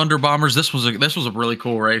 Thunder Bombers. This was a really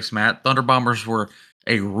cool race, Matt. Thunder Bombers were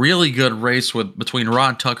a really good race between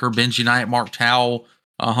Rod Tucker, Benji Knight, Mark Towell,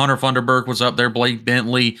 Hunter Funderburg was up there, Blake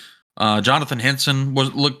Bentley. Jonathan Henson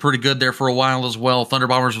looked pretty good there for a while as well. Thunder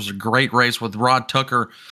Bombers was a great race with Rod Tucker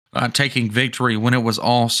taking victory when it was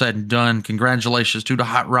all said and done. Congratulations to the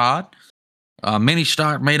Hot Rod. Mini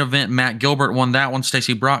stock main event, Matt Gilbert won that one.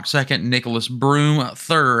 Stacy Brock 2nd. Nicholas Broom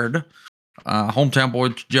 3rd. Hometown boy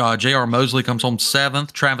J.R. Mosley comes home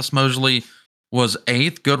 7th. Travis Mosley was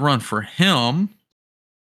 8th. Good run for him.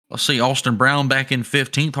 Let's see, Austin Brown back in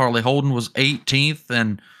 15th. Harley Holden was 18th.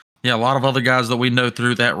 And yeah, a lot of other guys that we know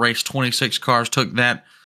through that race. 26 cars took that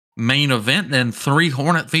main event. And 3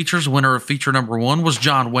 Hornet features. Winner of feature number 1 was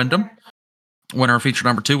John Wyndham. Winner of feature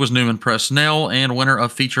number 2 was Newman Presnell. And winner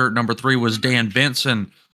of feature number 3 was Dan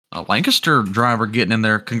Benson. A Lancaster driver getting in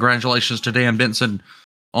there. Congratulations to Dan Benson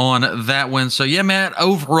on that win. So yeah, Matt,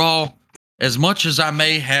 overall, as much as I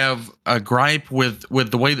may have a gripe with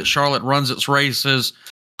the way that Charlotte runs its races,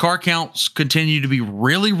 car counts continue to be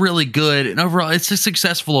really, really good. And overall, it's a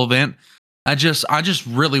successful event. I just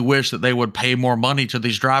really wish that they would pay more money to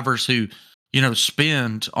these drivers who,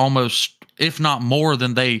 spend almost, if not more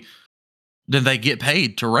than they get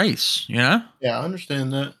paid to race, Yeah, I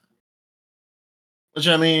understand that. Which,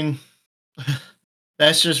 I mean,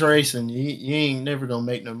 that's just racing. You ain't never going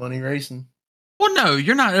to make no money racing. Well, no,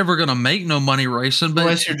 you're not ever going to make no money racing. But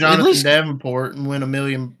unless you're Jonathan Davenport and win $1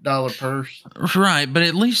 million purse. Right, but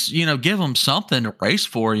at least, give them something to race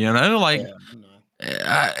for, Like,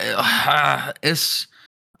 this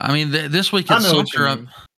week at Sumter,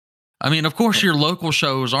 of course, your local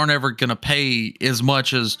shows aren't ever going to pay as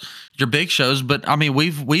much as your big shows, but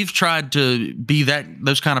we've tried to be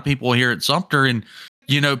those kind of people here at Sumter, and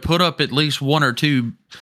put up at least 1 or 2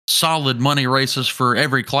 solid money races for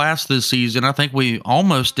every class this season. I think we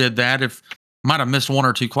almost did that. Might have missed 1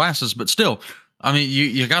 or 2 classes, but still,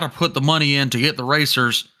 you got to put the money in to get the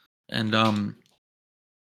racers, and I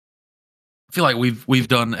feel like we've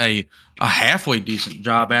done a halfway decent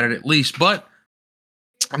job at it at least, but.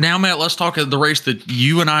 Now, Matt, let's talk the race that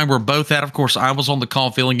you and I were both at. Of course, I was on the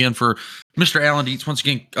call filling in for Mr. Alan Dietz. Once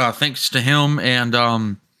again, thanks to him and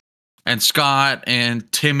Scott and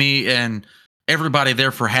Timmy and everybody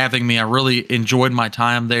there for having me. I really enjoyed my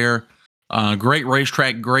time there. Great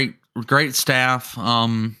racetrack, great staff.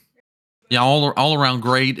 All around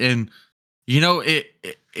great. And it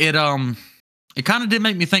kind of did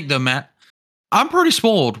make me think though, Matt. I'm pretty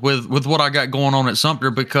spoiled with what I got going on at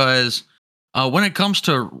Sumter because. When it comes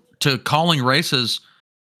to calling races,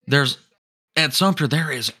 at Sumter,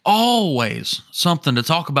 there is always something to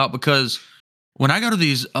talk about because when I go to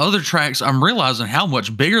these other tracks, I'm realizing how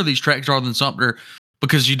much bigger these tracks are than Sumter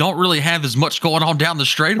because you don't really have as much going on down the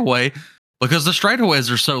straightaway because the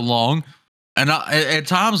straightaways are so long. And at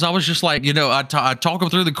times I was just like, I talk them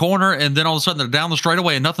through the corner and then all of a sudden they're down the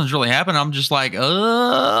straightaway and nothing's really happening. I'm just like,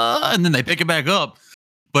 and then they pick it back up.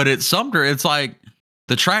 But at Sumter, it's like,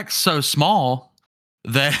 the track's so small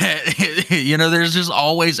that there's just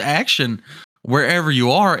always action wherever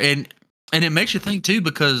you are, and it makes you think too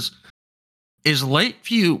because is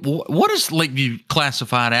Lakeview what is Lakeview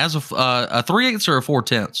classified as a 3/8 or a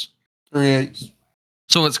 4/10? 3/8.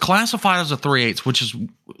 So it's classified as a 3/8, which is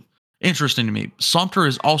interesting to me. Sumter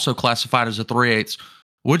is also classified as a 3/8.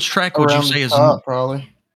 Which track would you say is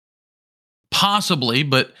probably possibly,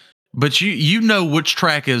 but which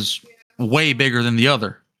track is way bigger than the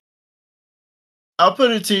other? I'll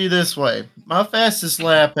put it to you this way. My fastest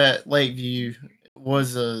lap at Lakeview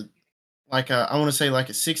was I want to say like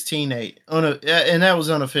a 16.8. And that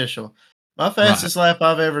was unofficial. My fastest lap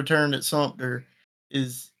I've ever turned at Sumter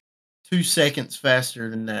is 2 seconds faster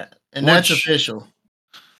than that. And that's official.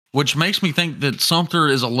 Which makes me think that Sumter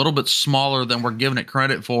is a little bit smaller than we're giving it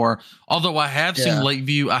credit for. Although I have seen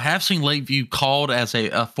Lakeview called as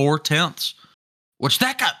a 4/10, which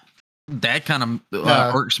that got That kind of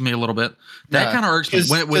No. irks me a little bit. That No. kind of irks me.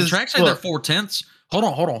 When 'Cause tracks say they're look 4/10, hold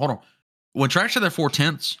on. When tracks say they're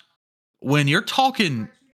 4/10, when you're talking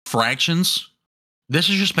fractions, this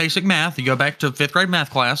is just basic math. You go back to fifth grade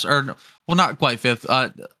math class, or well, not quite fifth,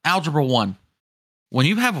 algebra 1. When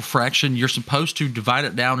you have a fraction, you're supposed to divide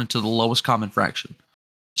it down into the lowest common fraction.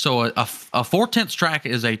 So a 4/10 track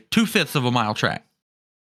is a 2/5 of a mile track.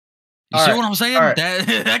 You All see right. what I'm saying? All right. That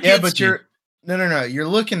Yeah, gets but me. you're no. You're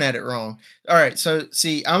looking at it wrong. All right. So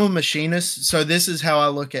see, I'm a machinist, so this is how I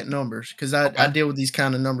look at numbers because I Okay. deal with these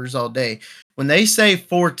kind of numbers all day. When they say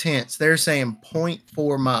 4/10, they're saying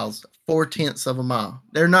 0.4 miles, 4/10 of a mile.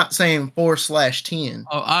 They're not saying 4/10.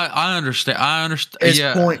 Oh, I understand. I understand. It's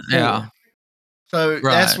Yeah, 0.4. yeah, So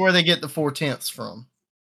that's right, where they get the 4/10 from.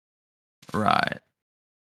 right.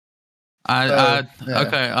 So yeah.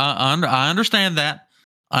 Okay. I understand that.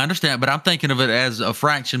 I understand, but I'm thinking of it as a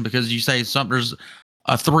fraction because you say something's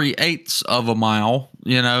a 3/8 of a mile.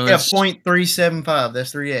 You know, Yeah, it's 0.375.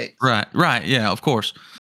 That's 3/8. right. Yeah, of course.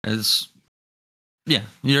 It's yeah,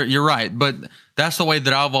 you're right, but that's the way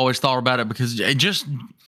that I've always thought about it because just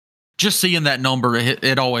seeing that number,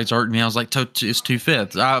 it always irked me. I was like, it's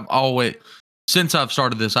 2/5. I've always since I've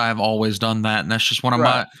started this, I have always done that, and that's just Right. one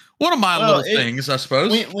of my Well, little things, I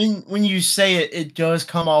suppose. when you say it, it does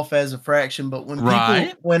come off as a fraction, but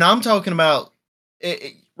Right. when I'm talking about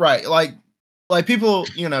right, like people,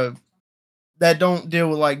 that don't deal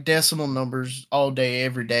with like decimal numbers all day,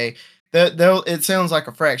 every day, that they'll it sounds like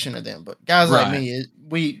a fraction of them. But guys like Right.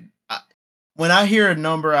 me, when I hear a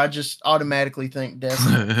number, I just automatically think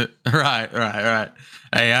decimal. Right.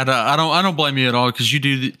 Hey, I don't blame you at all because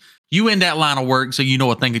you in that line of work, so you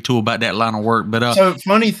know a thing or two about that line of work. But So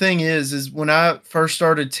funny thing is when I first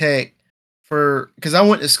started tech because I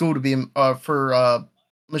went to school to be for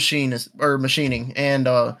machinist or machining, and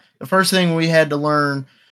the first thing we had to learn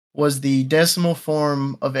was the decimal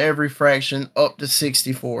form of every fraction up to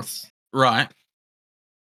 64th. right,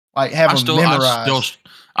 Like have I them still I still memorized.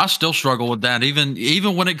 I still struggle with that.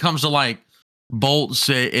 Even when it comes to like bolts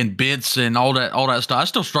and bits and all that stuff, I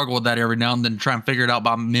still struggle with that every now and then. Try and figure it out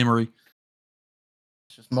by memory.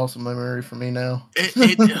 It's just muscle memory for me now.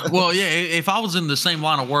 Well, yeah. If I was in the same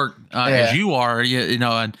line of work as Yeah. you are, you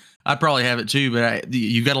know, and I'd probably have it too. But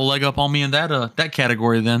you got a leg up on me in that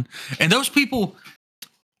category then. And those people,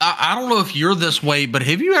 I don't know if you're this way, but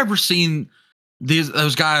have you ever seen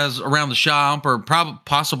those guys around the shop or probably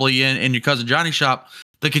possibly in your cousin Johnny's shop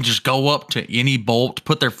that can just go up to any bolt,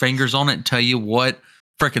 put their fingers on it, and tell you what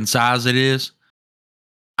freaking size it is?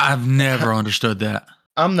 I've never understood that.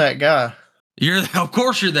 I'm that guy. Of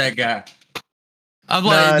course you're that guy. I'm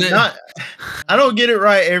like Nah, not I don't get it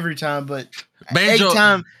right every time, but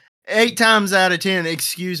Banjo. 8 times out of 10,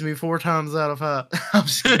 excuse me, 4 times out of 5. I'm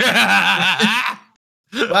just kidding.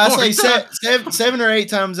 But I say 7 or 8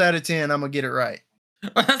 times out of 10, I'm gonna get it right.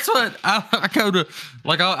 That's what I go to.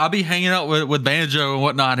 Like I'll be hanging out with Banjo and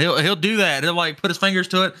whatnot. He'll do that. He'll like put his fingers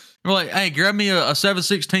to it. We're like, hey, grab me a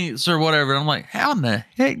 7/16 or whatever. And I'm like, how in the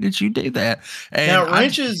heck did you do that? And Now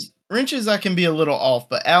wrenches I can be a little off,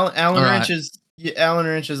 but Allen right. wrenches, yeah, Allen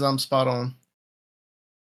wrenches I'm spot on.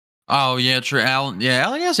 Oh yeah, true. Allen, yeah,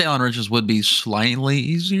 I guess Allen wrenches would be slightly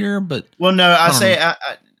easier, but Well, no, I don't know.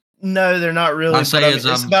 no, they're not really. I say But I as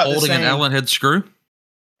mean, it's I'm about the holding an same. Allen head screw.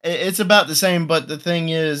 It's about the same, but the thing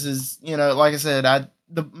is like I said,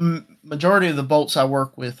 the majority of the bolts I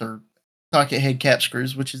work with are socket head cap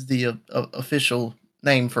screws, which is the official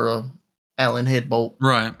name for a Allen head bolt.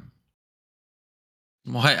 Right.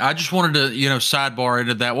 Well, hey, I just wanted to, sidebar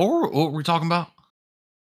into that. What were we talking about?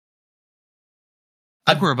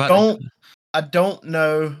 I think we're about I don't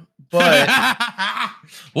know, but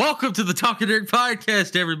welcome to the Talking Dirt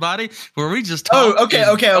podcast, everybody, where we just talk. Okay.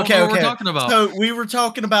 What we're talking about. So we were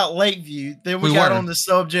talking about Lakeview, then we got on the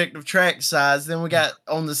subject of track size, then we got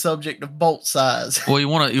on the subject of bolt size. Well, you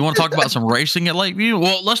want to talk about some racing at Lakeview?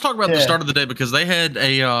 Well, let's talk about the start of the day because they had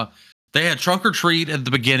they had trunk or treat at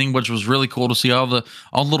the beginning, which was really cool to see all the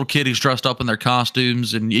little kiddies dressed up in their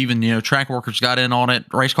costumes, and even track workers got in on it,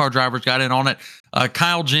 race car drivers got in on it.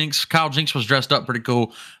 Kyle Jinks was dressed up pretty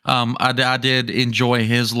cool. I did enjoy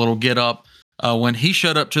his little get up when he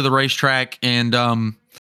showed up to the racetrack, and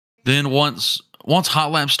then once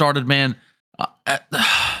Hot Lap started, man,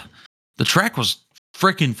 the track was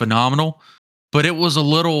freaking phenomenal, but it was a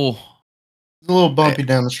little bumpy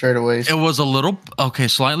down the straightaways. It was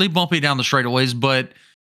slightly bumpy down the straightaways, but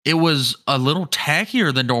it was a little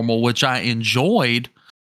tackier than normal, which I enjoyed,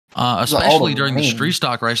 especially during the street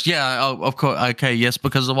stock race. Yeah, of course. Okay, yes,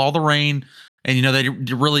 because of all the rain, and they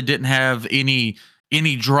really didn't have any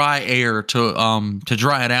dry air to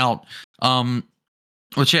dry it out.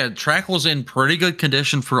 Which yeah, track was in pretty good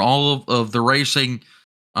condition for all of the racing.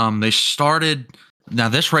 They started. Now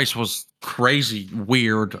this race was crazy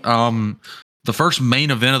weird. The first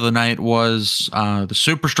main event of the night was the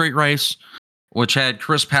Super Street race, which had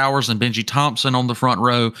Chris Powers and Benji Thompson on the front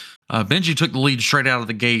row. Benji took the lead straight out of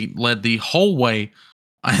the gate, led the whole way,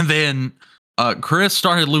 and then Chris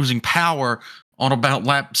started losing power on about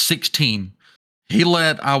lap 16. He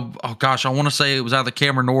let, I want to say it was either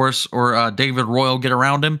Cameron Norris or David Royal get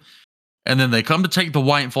around him. And then they come to take the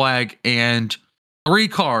white flag, and 3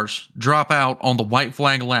 cars drop out on the white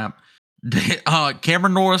flag lap.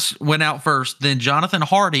 Cameron Norris went out first, then Jonathan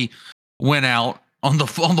Hardy went out on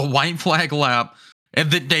the white flag lap,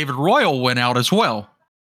 and then David Royal went out as well.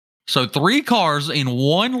 So 3 cars in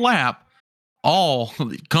one lap all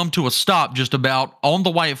come to a stop just about on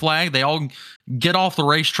the white flag. They all get off the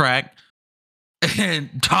racetrack,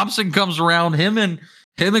 and Thompson comes around. Him and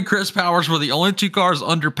Chris Powers were the only 2 cars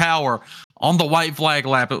under power on the white flag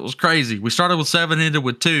lap. It was crazy. We started with 7, ended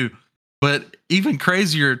with 2. But even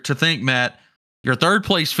crazier to think, Matt, your third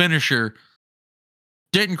place finisher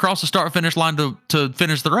didn't cross the start finish line to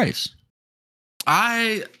finish the race.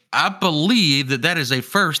 I believe that is a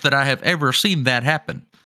first that I have ever seen that happen.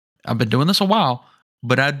 I've been doing this a while,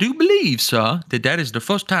 but I do believe, sir, that is the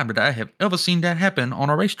first time that I have ever seen that happen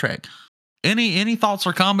on a racetrack. Any thoughts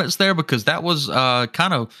or comments there? Because that was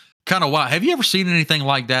kind of wild. Have you ever seen anything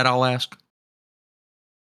like that? I'll ask.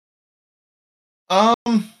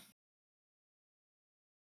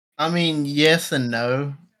 I mean, yes and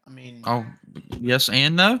no. I mean, yes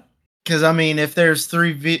and no. Because I mean, if there's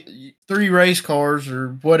 3 race cars or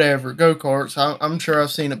whatever go karts, I'm sure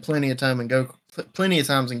I've seen it plenty of times in go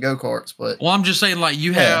karts. But well, I'm just saying, like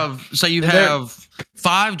you have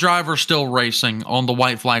 5 drivers still racing on the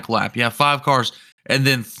white flag lap. You have 5 cars, and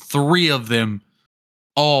then 3 of them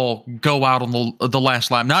all go out on the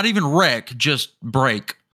last lap. Not even wreck, just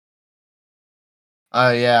break.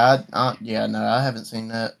 Oh yeah, no, I haven't seen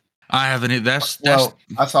that. I haven't. I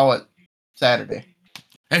saw it Saturday.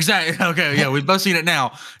 Exactly. Okay. Yeah, we've both seen it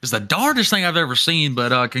now. It's the darndest thing I've ever seen.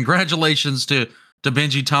 But congratulations to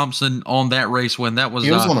Benji Thompson on that race win. That was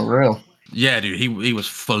he was on a rail. Yeah, dude. He was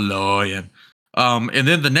flying. And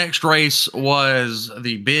then the next race was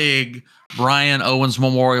the big Brian Owens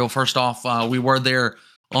Memorial. First off, we were there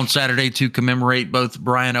on Saturday to commemorate both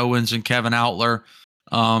Brian Owens and Kevin Outlar.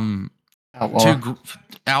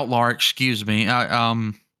 Outlar, excuse me.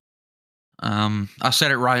 I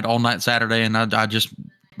said it right all night Saturday, and I just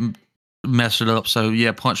messed it up. So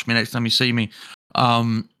yeah, punch me next time you see me.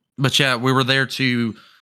 But yeah, we were there to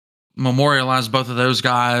memorialize both of those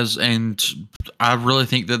guys, and I really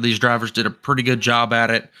think that these drivers did a pretty good job at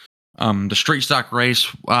it. The street stock race,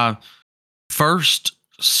 first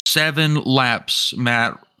 7 laps,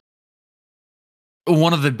 Matt,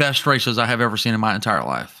 one of the best races I have ever seen in my entire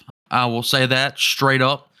life. I will say that straight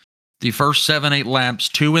up. The first 7-8 laps,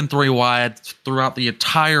 2 and 3 wide throughout the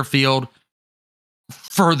entire field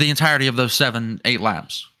for the entirety of those 7-8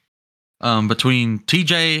 laps. Between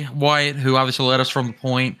TJ White, who obviously led us from the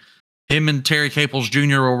point, him and Terry Caples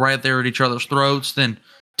Jr. were right there at each other's throats. Then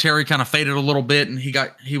Terry kind of faded a little bit, and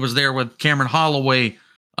he was there with Cameron Holloway.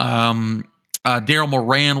 Daryl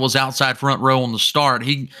Moran was outside front row on the start.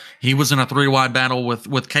 He was in a 3-wide battle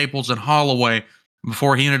with Caples and Holloway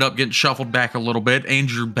before he ended up getting shuffled back a little bit.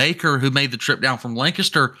 Andrew Baker, who made the trip down from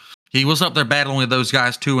Lancaster, he was up there battling with those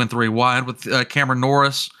guys 2 and 3 wide with Cameron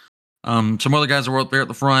Norris. Some other guys were up there at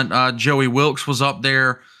the front. Joey Wilkes was up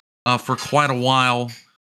there for quite a while.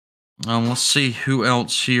 Let's see who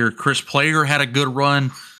else here. Chris Player had a good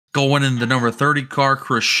run going in the number 30 car.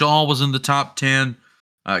 Chris Shaw was in the top 10.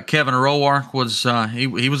 Kevin Roark was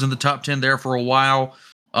he was in the top 10 there for a while.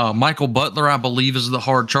 Michael Butler, I believe, is the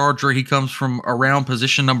hard charger. He comes from around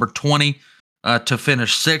position number 20 to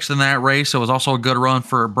finish 6th in that race. It was also a good run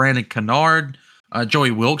for Brandon Kennard.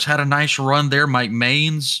 Joey Wilkes had a nice run there. Mike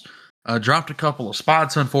Maines dropped a couple of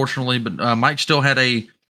spots, unfortunately, but Mike still had a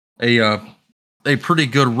pretty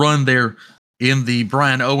good run there in the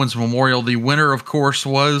Brian Owens Memorial. The winner, of course,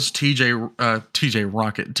 was TJ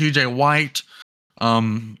White.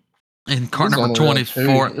 In car number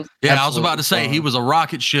 24. Yeah, I was about to say he was a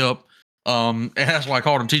rocket ship. And that's why I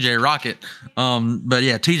called him TJ Rocket. But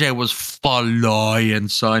yeah, TJ was flying,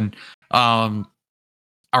 son. I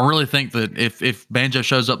really think that if Banjo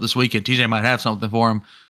shows up this weekend, TJ might have something for him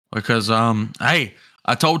because, hey,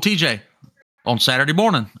 I told TJ on Saturday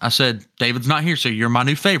morning, I said, David's not here, so you're my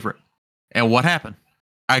new favorite. And what happened?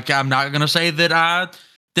 I'm not going to say that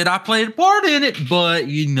I played a part in it, but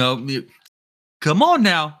you know, come on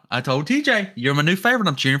now. I told TJ, you're my new favorite.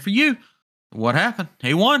 I'm cheering for you. What happened?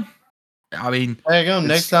 He won. I mean, There you go.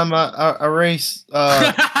 Next time I race,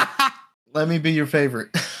 let me be your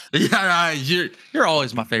favorite. yeah, you're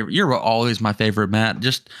always my favorite. You're always my favorite, Matt.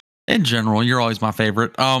 Just in general, you're always my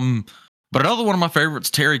favorite. But another one of my favorites,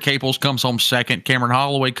 Terry Caples comes home second. Cameron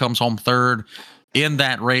Holloway comes home third in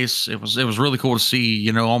that race. It was really cool to see.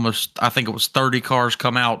 You know, almost I think it was 30 cars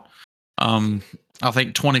come out. I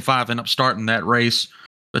think 25 end up starting that race.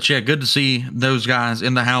 But yeah, good to see those guys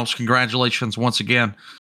in the house. Congratulations once again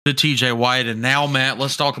to TJ White. And now, Matt,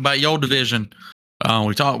 let's talk about your division.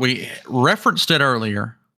 We referenced it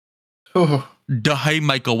earlier. The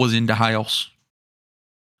Haymaker was in the house.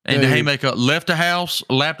 And the Haymaker left the house,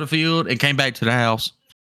 lapped the field, and came back to the house.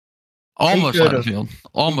 Almost left the field.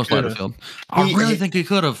 Almost left the field. I really think he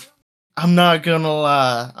could have. I'm not gonna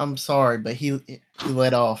lie. I'm sorry, but he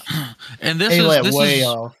let off. And this is way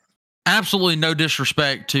off. Absolutely no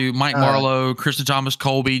disrespect to Mike Marlowe, Christian Thomas,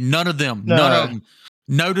 Colby. None of them. None of them.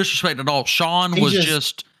 No disrespect at all. Sean was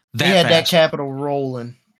just that he had fast. That capital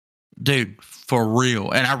rolling. Dude, for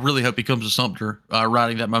real. And I really hope he comes to Sumter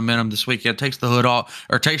riding that momentum this weekend. Takes the hood off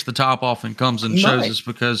or takes the top off and comes and shows us,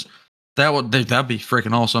 because that'd be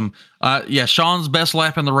freaking awesome. Yeah, Sean's best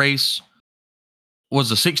lap in the race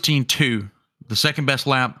was a 16.2. The second best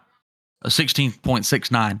lap, a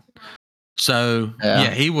 16.69. So yeah,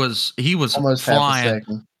 he was almost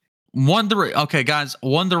flying. Won the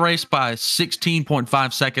race by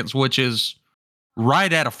 16.5 seconds, which is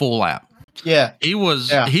right at a full lap. Yeah. He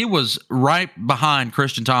was right behind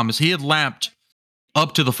Christian Thomas. He had lapped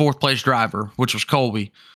up to the fourth place driver, which was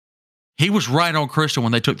Colby. He was right on Christian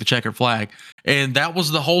when they took the checkered flag. And that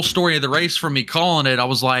was the whole story of the race for me calling it. I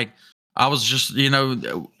was just,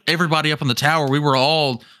 everybody up in the tower, we were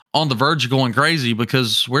all on the verge of going crazy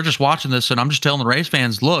because we're just watching this, and I'm just telling the race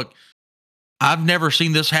fans, look, I've never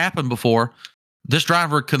seen this happen before. This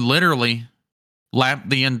driver could literally lap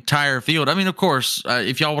the entire field. I mean, of course,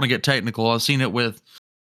 if y'all want to get technical, I've seen it with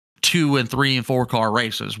 2 and 3 and 4 car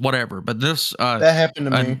races, whatever. But this that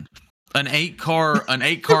happened to me. An 8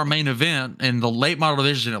 car main event in the late model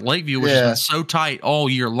division at Lakeview, which has been so tight all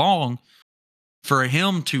year long, for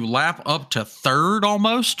him to lap up to third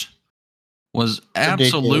almost was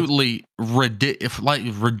absolutely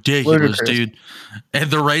ridiculous, dude.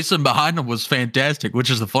 And the racing behind him was fantastic, which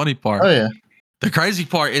is the funny part. Oh yeah. The crazy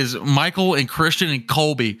part is Michael and Christian and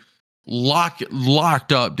Colby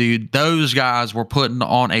locked up, dude. Those guys were putting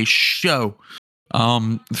on a show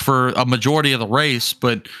for a majority of the race,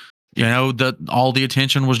 but all the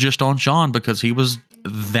attention was just on Sean because he was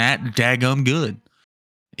that daggum good.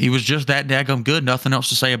 He was just that daggum good. Nothing else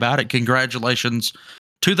to say about it. Congratulations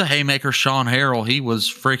to the Haymaker, Sean Harrell. He was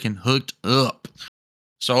freaking hooked up.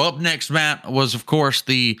 So up next, Matt, was, of course,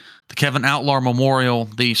 the Kevin Outlaw Memorial,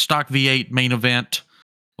 the Stock V8 main event.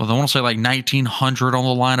 Well, I want to say like 1,900 on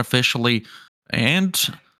the line officially. And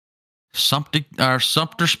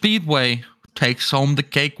Sumter Speedway takes home the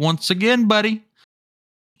cake once again, buddy.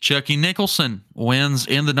 Chucky Nicholson wins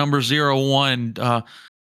in the number 01.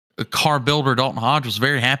 Car builder Dalton Hodge was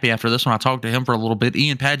very happy after this one. I talked to him for a little bit.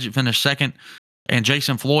 Ian Paget finished second, and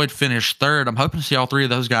Jason Floyd finished third. I'm hoping to see all three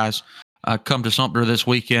of those guys come to Sumter this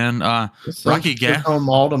weekend. Rocky Gap home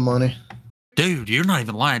all the money. Dude, you're not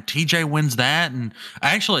even lying. TJ wins that. And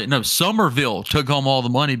actually, no, Somerville took home all the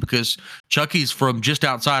money because Chucky's from just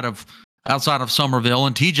outside of Somerville,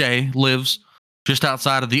 and TJ lives just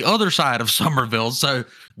outside of the other side of Somerville. So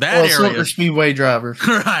that area, Sumter Speedway driver.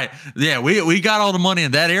 Right. Yeah, we got all the money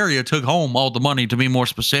in that area, took home all the money, to be more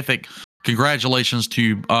specific. Congratulations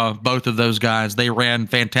to both of those guys. They ran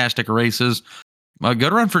fantastic races. A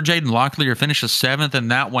good run for Jaden Locklear, finishes 7th, and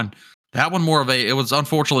that one it was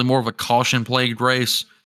unfortunately more of a caution plagued race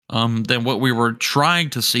than what we were trying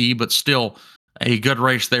to see, but still a good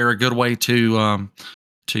race there, a good way to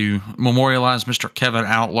memorialize Mr. Kevin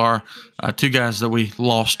Outlaw. 2 guys that we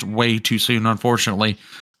lost way too soon, unfortunately.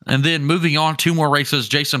 And then moving on, 2 more races.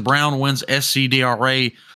 Jason Brown wins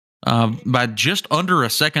SCDRA by just under a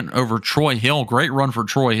second over Troy Hill. Great run for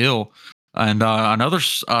Troy Hill. And another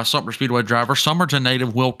Sumter Speedway driver, Somerton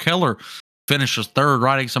native Will Keller, finishes 3rd,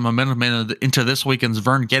 riding some momentum into this weekend's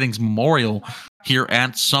Vern Gettings Memorial here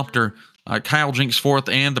at Sumter. Kyle Jinks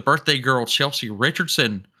 4th, and the birthday girl Chelsea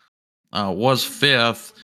Richardson was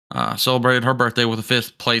 5th. Celebrated her birthday with a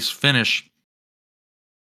 5th place finish.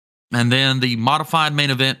 And then the modified main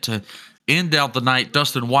event to end out the night,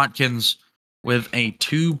 Dustin Watkins with a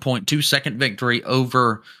 2.2 second victory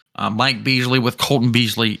over Mike Beasley, with Colton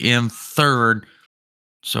Beasley in 3rd.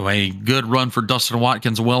 So a good run for Dustin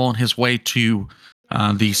Watkins, well on his way to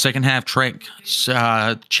the second half track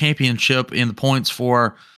championship in the points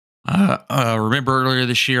for, remember earlier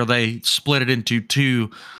this year, they split it into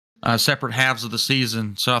 2 separate halves of the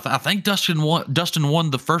season. So I think Dustin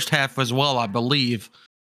won the first half as well, I believe.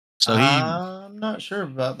 So I'm not sure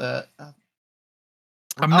about that.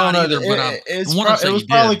 I'm I don't not know. either, but I want to It say he was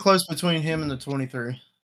probably did. close between him and the 23.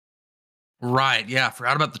 Right. Yeah. I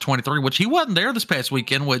forgot about the 23, which he wasn't there this past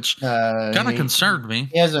weekend, which kind of concerned me.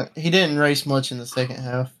 He didn't race much in the second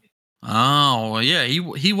half. Oh, yeah.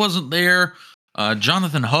 He wasn't there.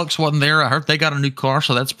 Jonathan Hux wasn't there. I heard they got a new car,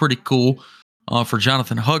 so that's pretty cool for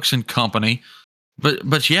Jonathan Hux and company.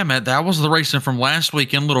 But yeah, Matt, that was the racing from last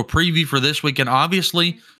weekend. Little preview for this weekend.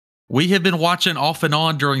 Obviously, we have been watching off and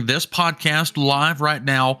on during this podcast live right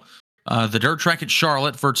now. The dirt track at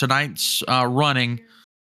Charlotte for tonight's running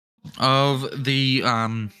of the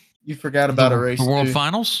You forgot about a race the World too.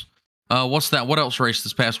 Finals. What's that? What else raced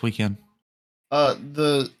this past weekend?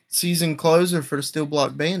 The season closer for the Steel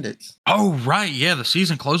Block Bandits. Oh, right. Yeah, the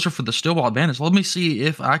season closer for the Steel Block Bandits. Let me see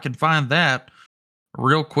if I can find that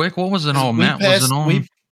real quick. What was it on, Matt? Was it on?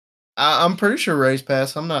 I'm pretty sure Race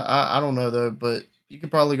Pass. I'm not. I don't know though, but you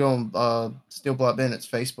could probably go on Steel Block Bandits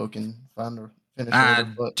Facebook and find the finish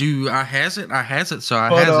order. I has it. I has it. So I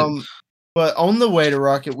but has it. but on the way to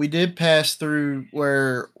Rocket, we did pass through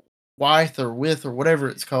where Wythe or With or whatever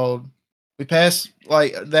it's called. We passed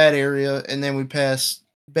like that area, and then we passed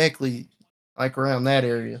Beckley, like around that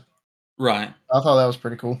area. Right. I thought that was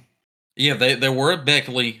pretty cool. Yeah, they were at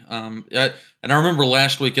Beckley. And I remember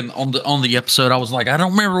last week on the episode, I was like, I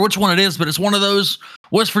don't remember which one it is, but it's one of those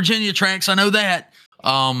West Virginia tracks. I know that.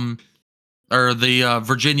 Or the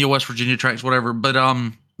Virginia, West Virginia tracks, whatever. But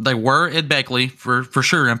they were at Beckley for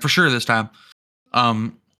sure, and for sure this time.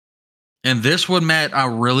 And this one, Matt, I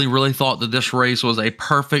really, really thought that this race was a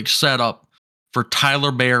perfect setup for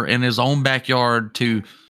Tyler Bear in his own backyard to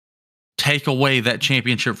take away that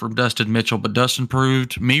championship from Dustin Mitchell. But Dustin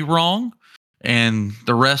proved me wrong and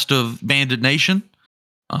the rest of Bandit Nation.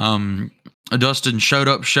 Dustin showed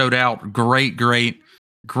up, showed out. Great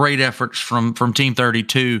efforts from Team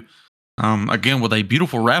 32. Again, with a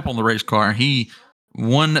beautiful wrap on the race car. He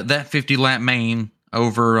won that 50 lap main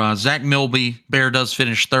over Zach Milby. Bear does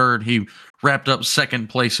finish third. He wrapped up second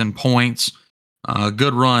place in points.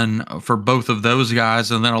 Good run for both of those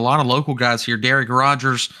guys. And then a lot of local guys here. Derek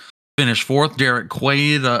Rogers finished fourth. Derek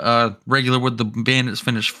Quaid, regular with the Bandits,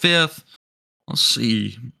 finished fifth. Let's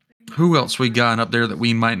see who else we got up there that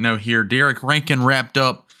we might know here. Derek Rankin wrapped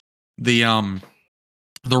up the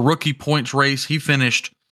rookie points race. He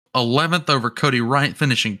finished 11th over Cody Wright,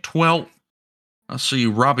 finishing 12th. Let's see,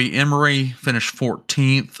 Robbie Emery finished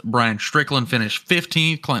 14th. Brian Strickland finished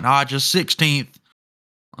 15th. Clint Hodges 16th.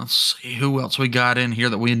 Let's see who else we got in here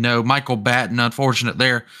that we know. Michael Batten, unfortunate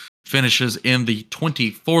there, finishes in the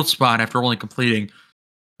 24th spot after only completing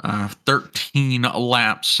 13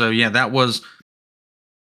 laps. So yeah, that was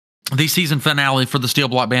the season finale for the Steel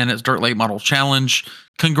Block Bandits Dirt Late Model Challenge.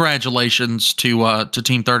 Congratulations to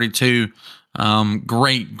Team 32.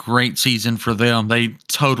 Great season for them. They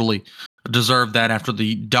totally deserve that after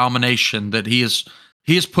the domination that he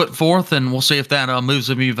has put forth, and we'll see if that moves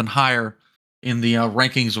him even higher in the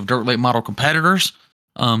rankings of Dirt Late Model competitors,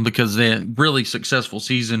 because they're really successful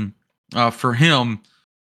season for him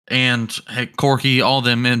and Corky, all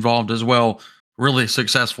them involved as well. Really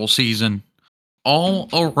successful season all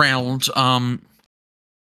around.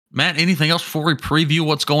 Matt, anything else before we preview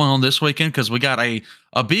what's going on this weekend? Because we got a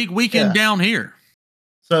big weekend down here.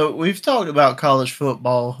 So we've talked about college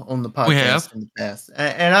football on the podcast in the past.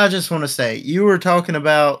 And I just want to say, you were talking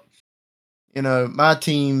about, my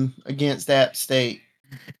team against App State.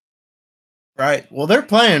 Right. Well, they're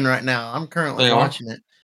playing right now. I'm currently watching it.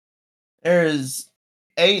 There is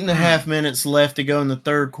 8.5 minutes left to go in the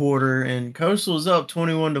third quarter, and Coastal is up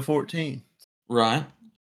 21-14. Right.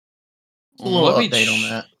 A little update on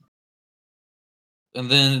that. And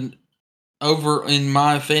then over in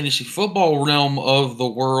my fantasy football realm of the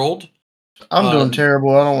world, I'm doing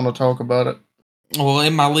terrible. I don't want to talk about it. Well,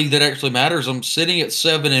 in my league that actually matters, I'm sitting at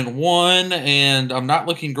 7-1, and I'm not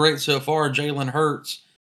looking great so far. Jalen Hurts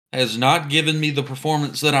has not given me the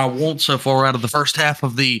performance that I want so far out of the first half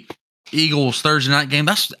of the Eagles Thursday night game.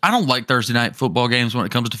 I don't like Thursday night football games when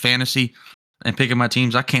it comes to fantasy and picking my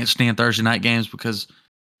teams. I can't stand Thursday night games because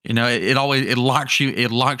it locks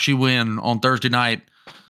you in on Thursday night.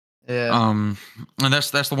 Yeah. And that's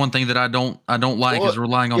the one thing that I don't like is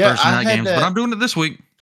relying on Thursday night games. But I'm doing it this week.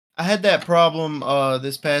 I had that problem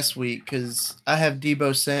this past week because I have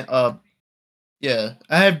Debo.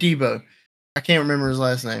 I have Debo. I can't remember his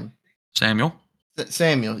last name. Samuel.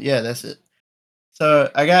 Yeah, that's it.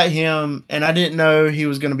 So I got him, and I didn't know he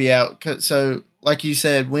was going to be out. So, like you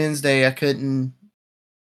said, Wednesday I couldn't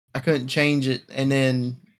change it, and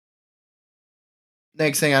then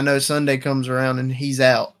next thing I know, Sunday comes around and he's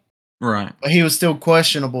out. Right. But he was still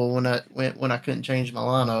questionable when I couldn't change my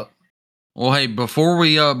lineup. Well, hey, before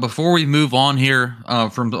we move on here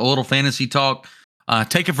from a little fantasy talk,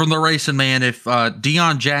 take it from the racing man. If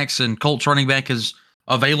Deion Jackson, Colts running back, is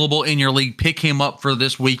available in your league, pick him up for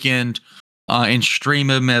this weekend and stream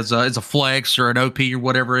him as a flex or an OP or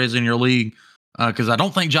whatever it is in your league. Because I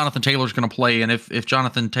don't think Jonathan Taylor's going to play, and if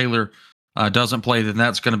Jonathan Taylor doesn't play, then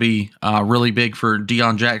that's going to be really big for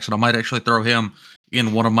Deion Jackson. I might actually throw him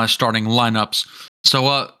in one of my starting lineups.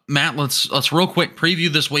 So, Matt, let's real quick preview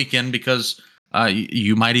this weekend because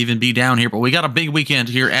you might even be down here, but we got a big weekend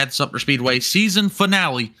here at Sumter Speedway. Season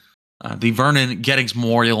finale, the Vernon Gettings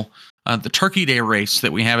Memorial, the Turkey Day race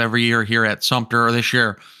that we have every year here at Sumter. This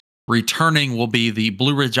year, returning will be the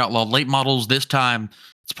Blue Ridge Outlaw Late Models. This time,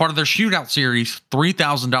 it's part of their shootout series.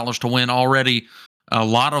 $3,000 to win already. A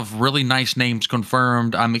lot of really nice names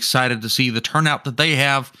confirmed. I'm excited to see the turnout that they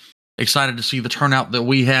have. Excited to see the turnout that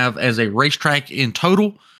we have as a racetrack in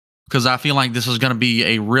total, because I feel like this is going to be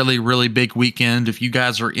a really, really big weekend. If you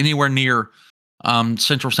guys are anywhere near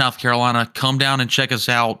Central South Carolina, come down and check us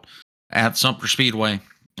out at Sumter Speedway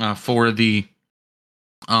for the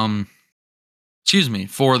Vernon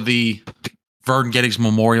Gettings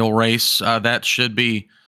Memorial Race. That should be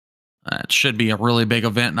a really big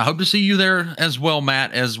event, and I hope to see you there as well,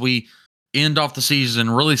 Matt, as we end off the season.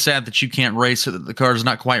 Really sad that you can't race it, that the car's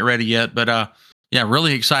not quite ready yet, but yeah,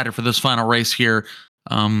 really excited for this final race here.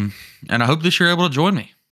 And I hope that you're able to join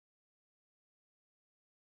me.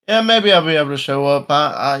 Yeah, maybe I'll be able to show up.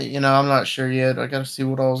 I'm not sure yet. I got to see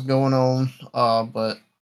what all's going on. But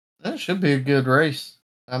it should be a good race.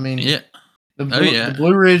 I mean, Yeah. the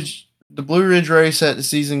Blue Ridge race at the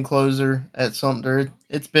season closer at Sumter.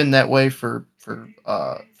 It's been that way for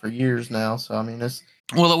years now. So I mean, it's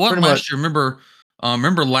well, it wasn't last year.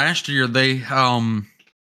 Remember last year they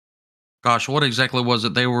gosh, what exactly was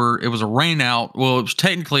it? It was a rain out. Well, it was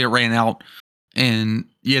technically a rain out, and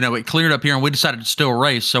it cleared up here, and we decided to still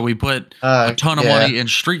race. So we put a ton of money in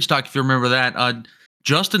street stock. If you remember that,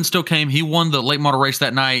 Justin still came. He won the late model race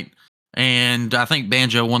that night, and I think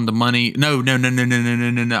Banjo won the money. No.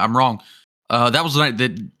 I'm wrong. That was the night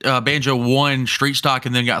that Banjo won street stock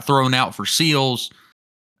and then got thrown out for seals,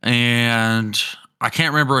 and I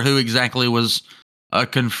can't remember who exactly was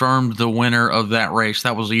confirmed the winner of that race.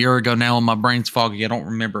 That was a year ago now, and my brain's foggy. I don't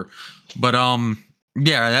remember. But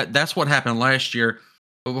yeah, that's what happened last year.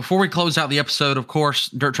 But before we close out the episode, of course,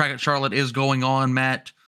 Dirt Track at Charlotte is going on,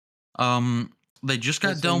 Matt. They just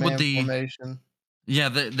got done with the formation. Yeah,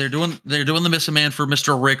 they're doing the Missing Man for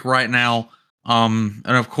Mr. Rick right now. And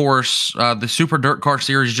of course, the Super Dirt Car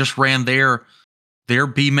Series just ran their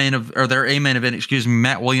A main event. Excuse me.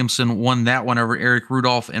 Matt Williamson won that one over Eric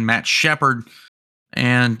Rudolph and Matt Shepard.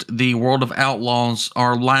 And the World of Outlaws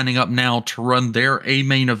are lining up now to run their A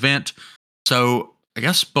main event. So I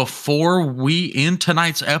guess before we end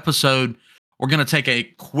tonight's episode, we're going to take a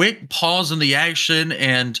quick pause in the action,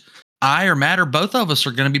 and I or Matt or both of us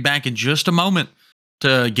are going to be back in just a moment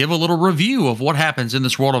to give a little review of what happens in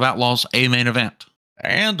this World of Outlaws A main event.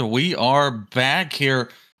 And we are back here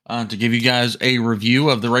to give you guys a review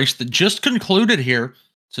of the race that just concluded here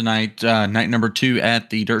tonight, night number 2 at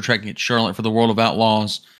the Dirt Track at Charlotte for the World of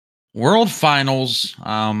Outlaws World Finals.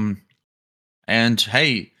 And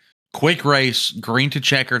hey, quick race, green to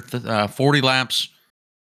checker, 40 laps.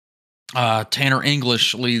 Tanner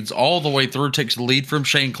English leads all the way through, takes the lead from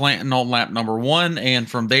Shane Clanton on lap number 1, and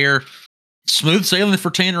from there, smooth sailing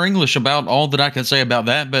for Tanner English. About all that I can say about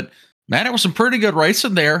that. But man, it was some pretty good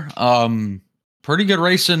racing there. Pretty good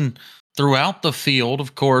racing throughout the field.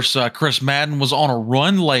 Of course, Chris Madden was on a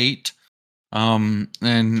run late, and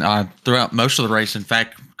throughout most of the race. In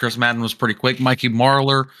fact, Chris Madden was pretty quick. Mikey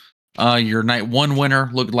Marler, your night 1 winner,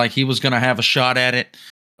 looked like he was going to have a shot at it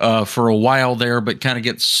for a while there, but kind of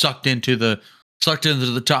gets sucked into the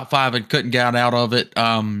top 5 and couldn't get out of it.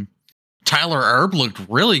 Tyler Erb looked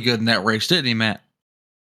really good in that race, didn't he, Matt?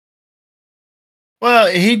 Well,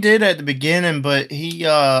 he did at the beginning, but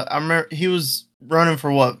I remember he was running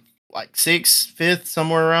for what, like 6th, 5th,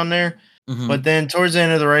 somewhere around there. Mm-hmm. But then towards the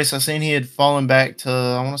end of the race, I seen he had fallen back to,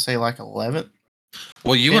 I want to say, like 11th.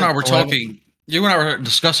 Well, you and I were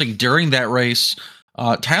discussing during that race.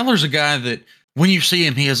 Tyler's a guy that when you see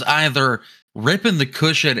him, he is either ripping the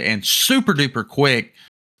cushion and super duper quick,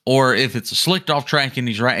 or if it's a slicked off track and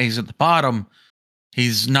he's at the bottom,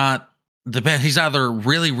 he's not the best. He's either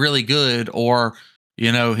really, really good, or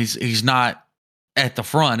he's not at the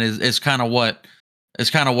front. Is kind of what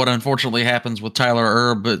unfortunately happens with Tyler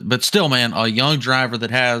Erb. But still, man, a young driver that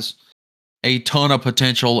has a ton of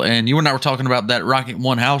potential. And you and I were talking about that Rocket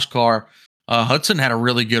One house car Hudson had a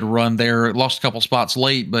really good run there. Lost a couple spots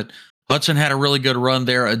late, but Hudson had a really good run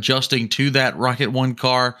there, adjusting to that Rocket 1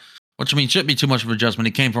 car, which I mean shouldn't be too much of an adjustment.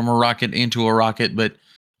 He came from a Rocket into a Rocket, but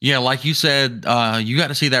yeah, like you said, you got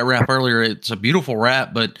to see that wrap earlier. It's a beautiful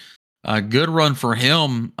wrap, but a good run for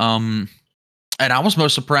him. And I was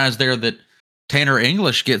most surprised there that Tanner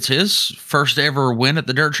English gets his first ever win at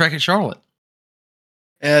the dirt track at Charlotte.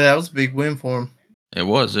 Yeah, that was a big win for him. It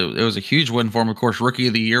was. It was a huge win for him. Of course, Rookie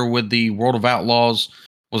of the Year with the World of Outlaws,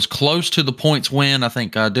 was close to the points win. I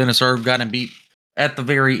think Dennis Erb got him beat at the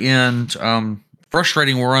very end.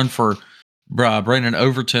 Frustrating run for Brandon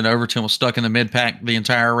Overton. Overton was stuck in the mid pack the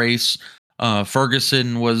entire race.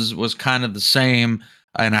 Ferguson was kind of the same,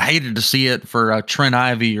 and I hated to see it for Trent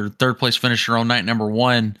Ivey, your third place finisher on night number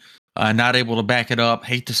 1, not able to back it up.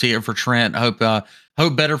 Hate to see it for Trent.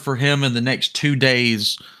 Hope better for him in the next 2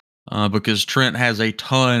 days. Because Trent has a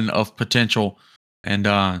ton of potential and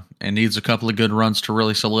needs a couple of good runs to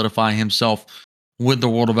really solidify himself with the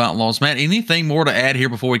World of Outlaws. Matt, anything more to add here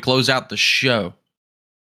before we close out the show?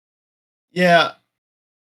 Yeah,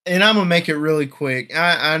 and I'm going to make it really quick.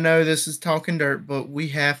 I know this is talking dirt, but we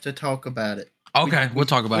have to talk about it. Okay, we'll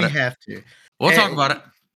talk about it. We have to. We'll talk about it.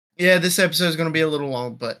 Yeah, this episode is going to be a little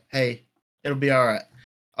long, but hey, it'll be all right.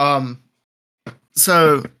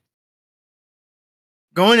 So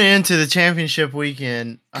going into the championship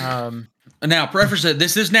weekend, now preface it.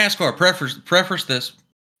 This is NASCAR. Preface this.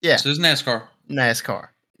 Yeah, this is NASCAR. NASCAR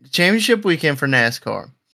championship weekend for NASCAR.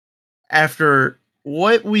 After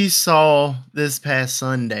what we saw this past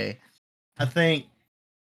Sunday, I think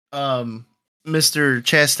Mr.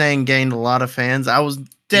 Chastain gained a lot of fans. I was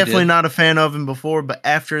definitely not a fan of him before, but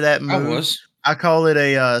after that move, I call it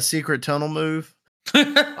a secret tunnel move.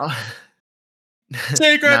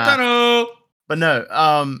 Secret tunnel. But no,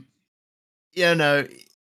 and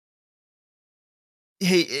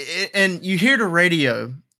you hear the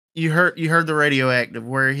radio. You heard the radioactive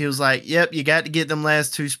where he was like, "Yep, you got to get them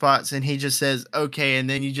last 2 spots," and he just says, "Okay," and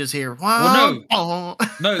then you just hear, "Well,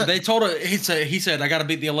 no." They told her he said, "I got to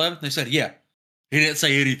beat the 11th." They said, "Yeah." He didn't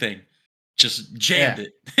say anything, just jammed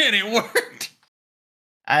it, and it worked.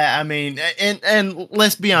 I mean, and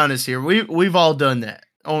let's be honest here, we've all done that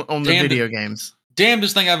on the video games.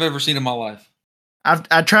 Damnedest thing I've ever seen in my life.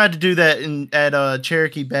 I tried to do that at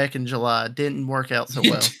Cherokee back in July. It didn't work out so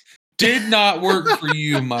well. Did not work for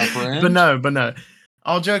you, my friend. But no.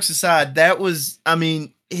 All jokes aside, that was, I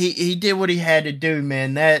mean, he did what he had to do,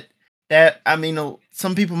 man. That I mean,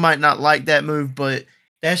 some people might not like that move, but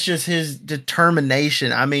that's just his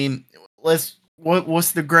determination. I mean, what's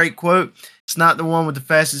the great quote? It's not the one with the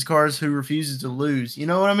fastest cars who refuses to lose. You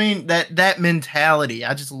know what I mean? That mentality.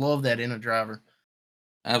 I just love that in a driver.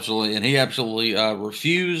 Absolutely, and he absolutely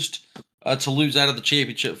refused to lose out of the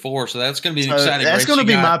championship 4. So that's going to be an exciting race. That's going to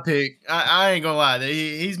be my pick. I ain't gonna lie.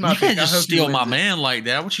 He's my pick. You can't just steal my man like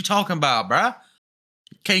that. What you talking about, bruh?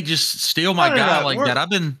 You can't just steal my guy like that.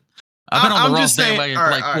 I've been on the Ross bandwagon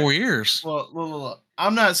for like 4 years. Well, look.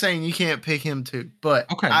 I'm not saying you can't pick him too,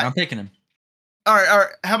 but okay, I'm picking him. All right.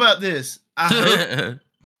 How about this? I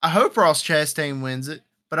hope Ross Chastain wins it,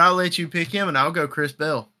 but I'll let you pick him, and I'll go Chris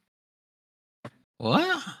Bell.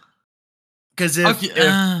 What? Because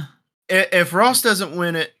if Ross doesn't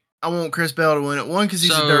win it, I want Chris Bell to win it. 1, because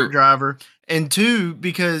he's a dirt driver, and 2,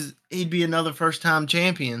 because he'd be another first-time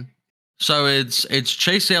champion. So it's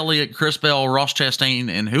Chase Elliott, Chris Bell, Ross Chastain,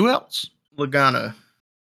 and who else? Logano.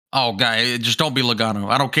 Oh, guy, just don't be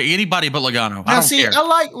Logano. I don't care. Anybody but Logano. I don't care. I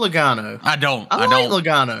like Logano. I don't. I like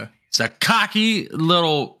Logano. It's a cocky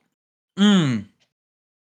little.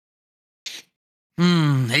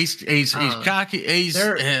 He's cocky.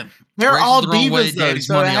 They're all divas, daddy's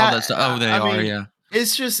money, all that stuff. Oh, they are, yeah.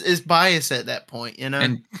 It's bias at that point, you know.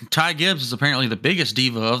 And Ty Gibbs is apparently the biggest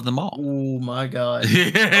diva of them all. Oh my god!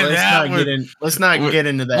 Let's not get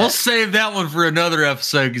into that. We'll save that one for another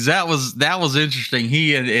episode because that was interesting.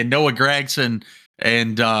 He and Noah Gragson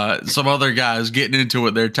and some other guys getting into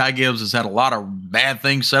it there. Ty Gibbs has had a lot of bad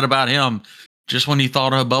things said about him. Just when he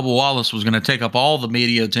thought Bubba Wallace was going to take up all the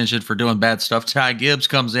media attention for doing bad stuff, Ty Gibbs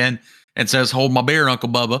comes in and says, "Hold my beer, Uncle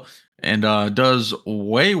Bubba," and does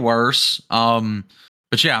way worse.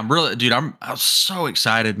 But yeah, I'm so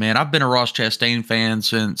excited, man. I've been a Ross Chastain fan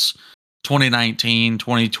since 2019,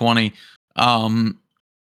 2020,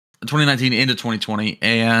 2019 into 2020.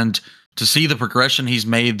 And to see the progression he's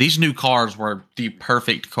made, these new cars were the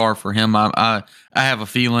perfect car for him. I have a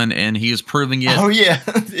feeling, and he is proving it. Oh yeah.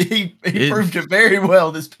 he proved it very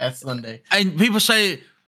well this past Sunday. And people say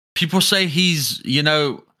he's,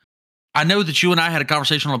 I know that you and I had a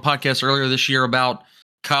conversation on a podcast earlier this year about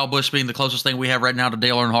Kyle Busch being the closest thing we have right now to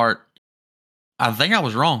Dale Earnhardt. I think I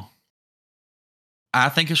was wrong. I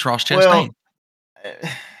think it's Ross Well,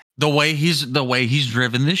 Chastain. The way he's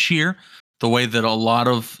driven this year, the way that a lot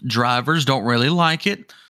of drivers don't really like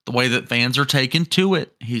it, the way that fans are taking to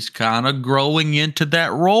it, he's kind of growing into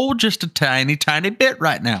that role just a tiny, tiny bit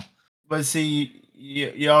right now. but see,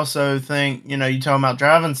 you also think, you talking about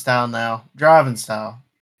driving style now. Driving style.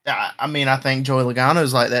 I mean, I think Joey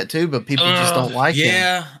Logano's like that too, but people just don't like him.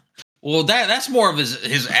 Yeah. Well, that's more of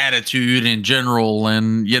his attitude in general,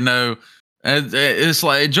 and it's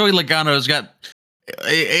like Joey Logano's got.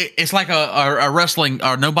 It's like a wrestling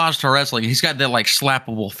or no boss to wrestling. He's got that like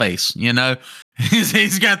slappable face,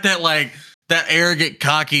 he's got that like that arrogant,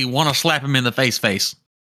 cocky, want to slap him in the face.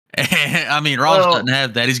 I mean, Ross doesn't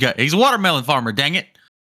have that. He's a watermelon farmer. Dang it.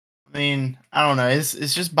 I mean, I don't know. It's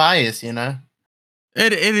just bias, It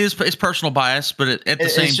is. It's personal bias, but at the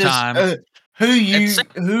same time, who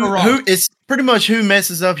it's pretty much who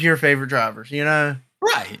messes up your favorite drivers,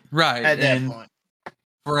 Right. At that point.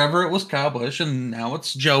 Forever it was Kyle Busch, and now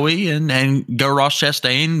it's Joey, and go Ross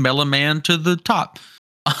Chastain, Melon Man to the top.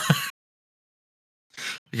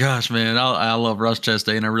 Gosh, man, I love Ross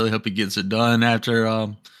Chastain. I really hope he gets it done after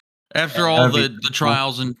all the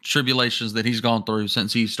trials and tribulations that he's gone through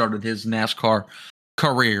since he started his NASCAR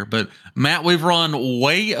career. But Matt, we've run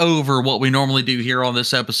way over what we normally do here on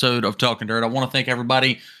this episode of Talking Dirt. I want to thank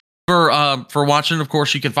everybody for watching. Of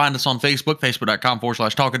course, you can find us on Facebook,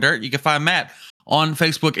 facebook.com/Talking Dirt. You can find Matt on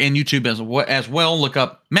Facebook and YouTube as well. Look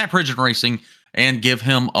up Matt Pridgeon Racing and give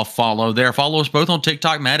him a follow there. Follow us both on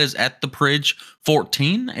TikTok. Matt is at the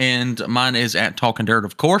Pridge14 and mine is at Talking Dirt,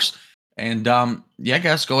 of course. And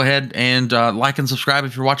guys, go ahead and like and subscribe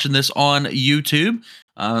if you're watching this on YouTube.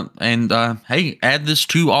 Hey, add this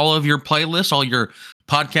to all of your playlists, all your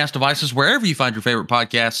podcast devices, wherever you find your favorite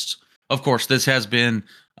podcasts. Of course, this has been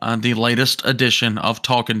the latest edition of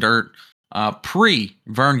Talking Dirt.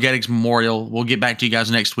 Pre-Vern Gettings Memorial. We'll get back to you guys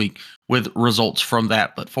next week with results from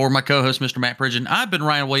that. But for my co-host, Mr. Matt Pridgeon, I've been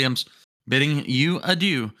Ryan Williams, bidding you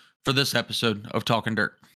adieu for this episode of Talking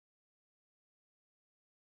Dirt.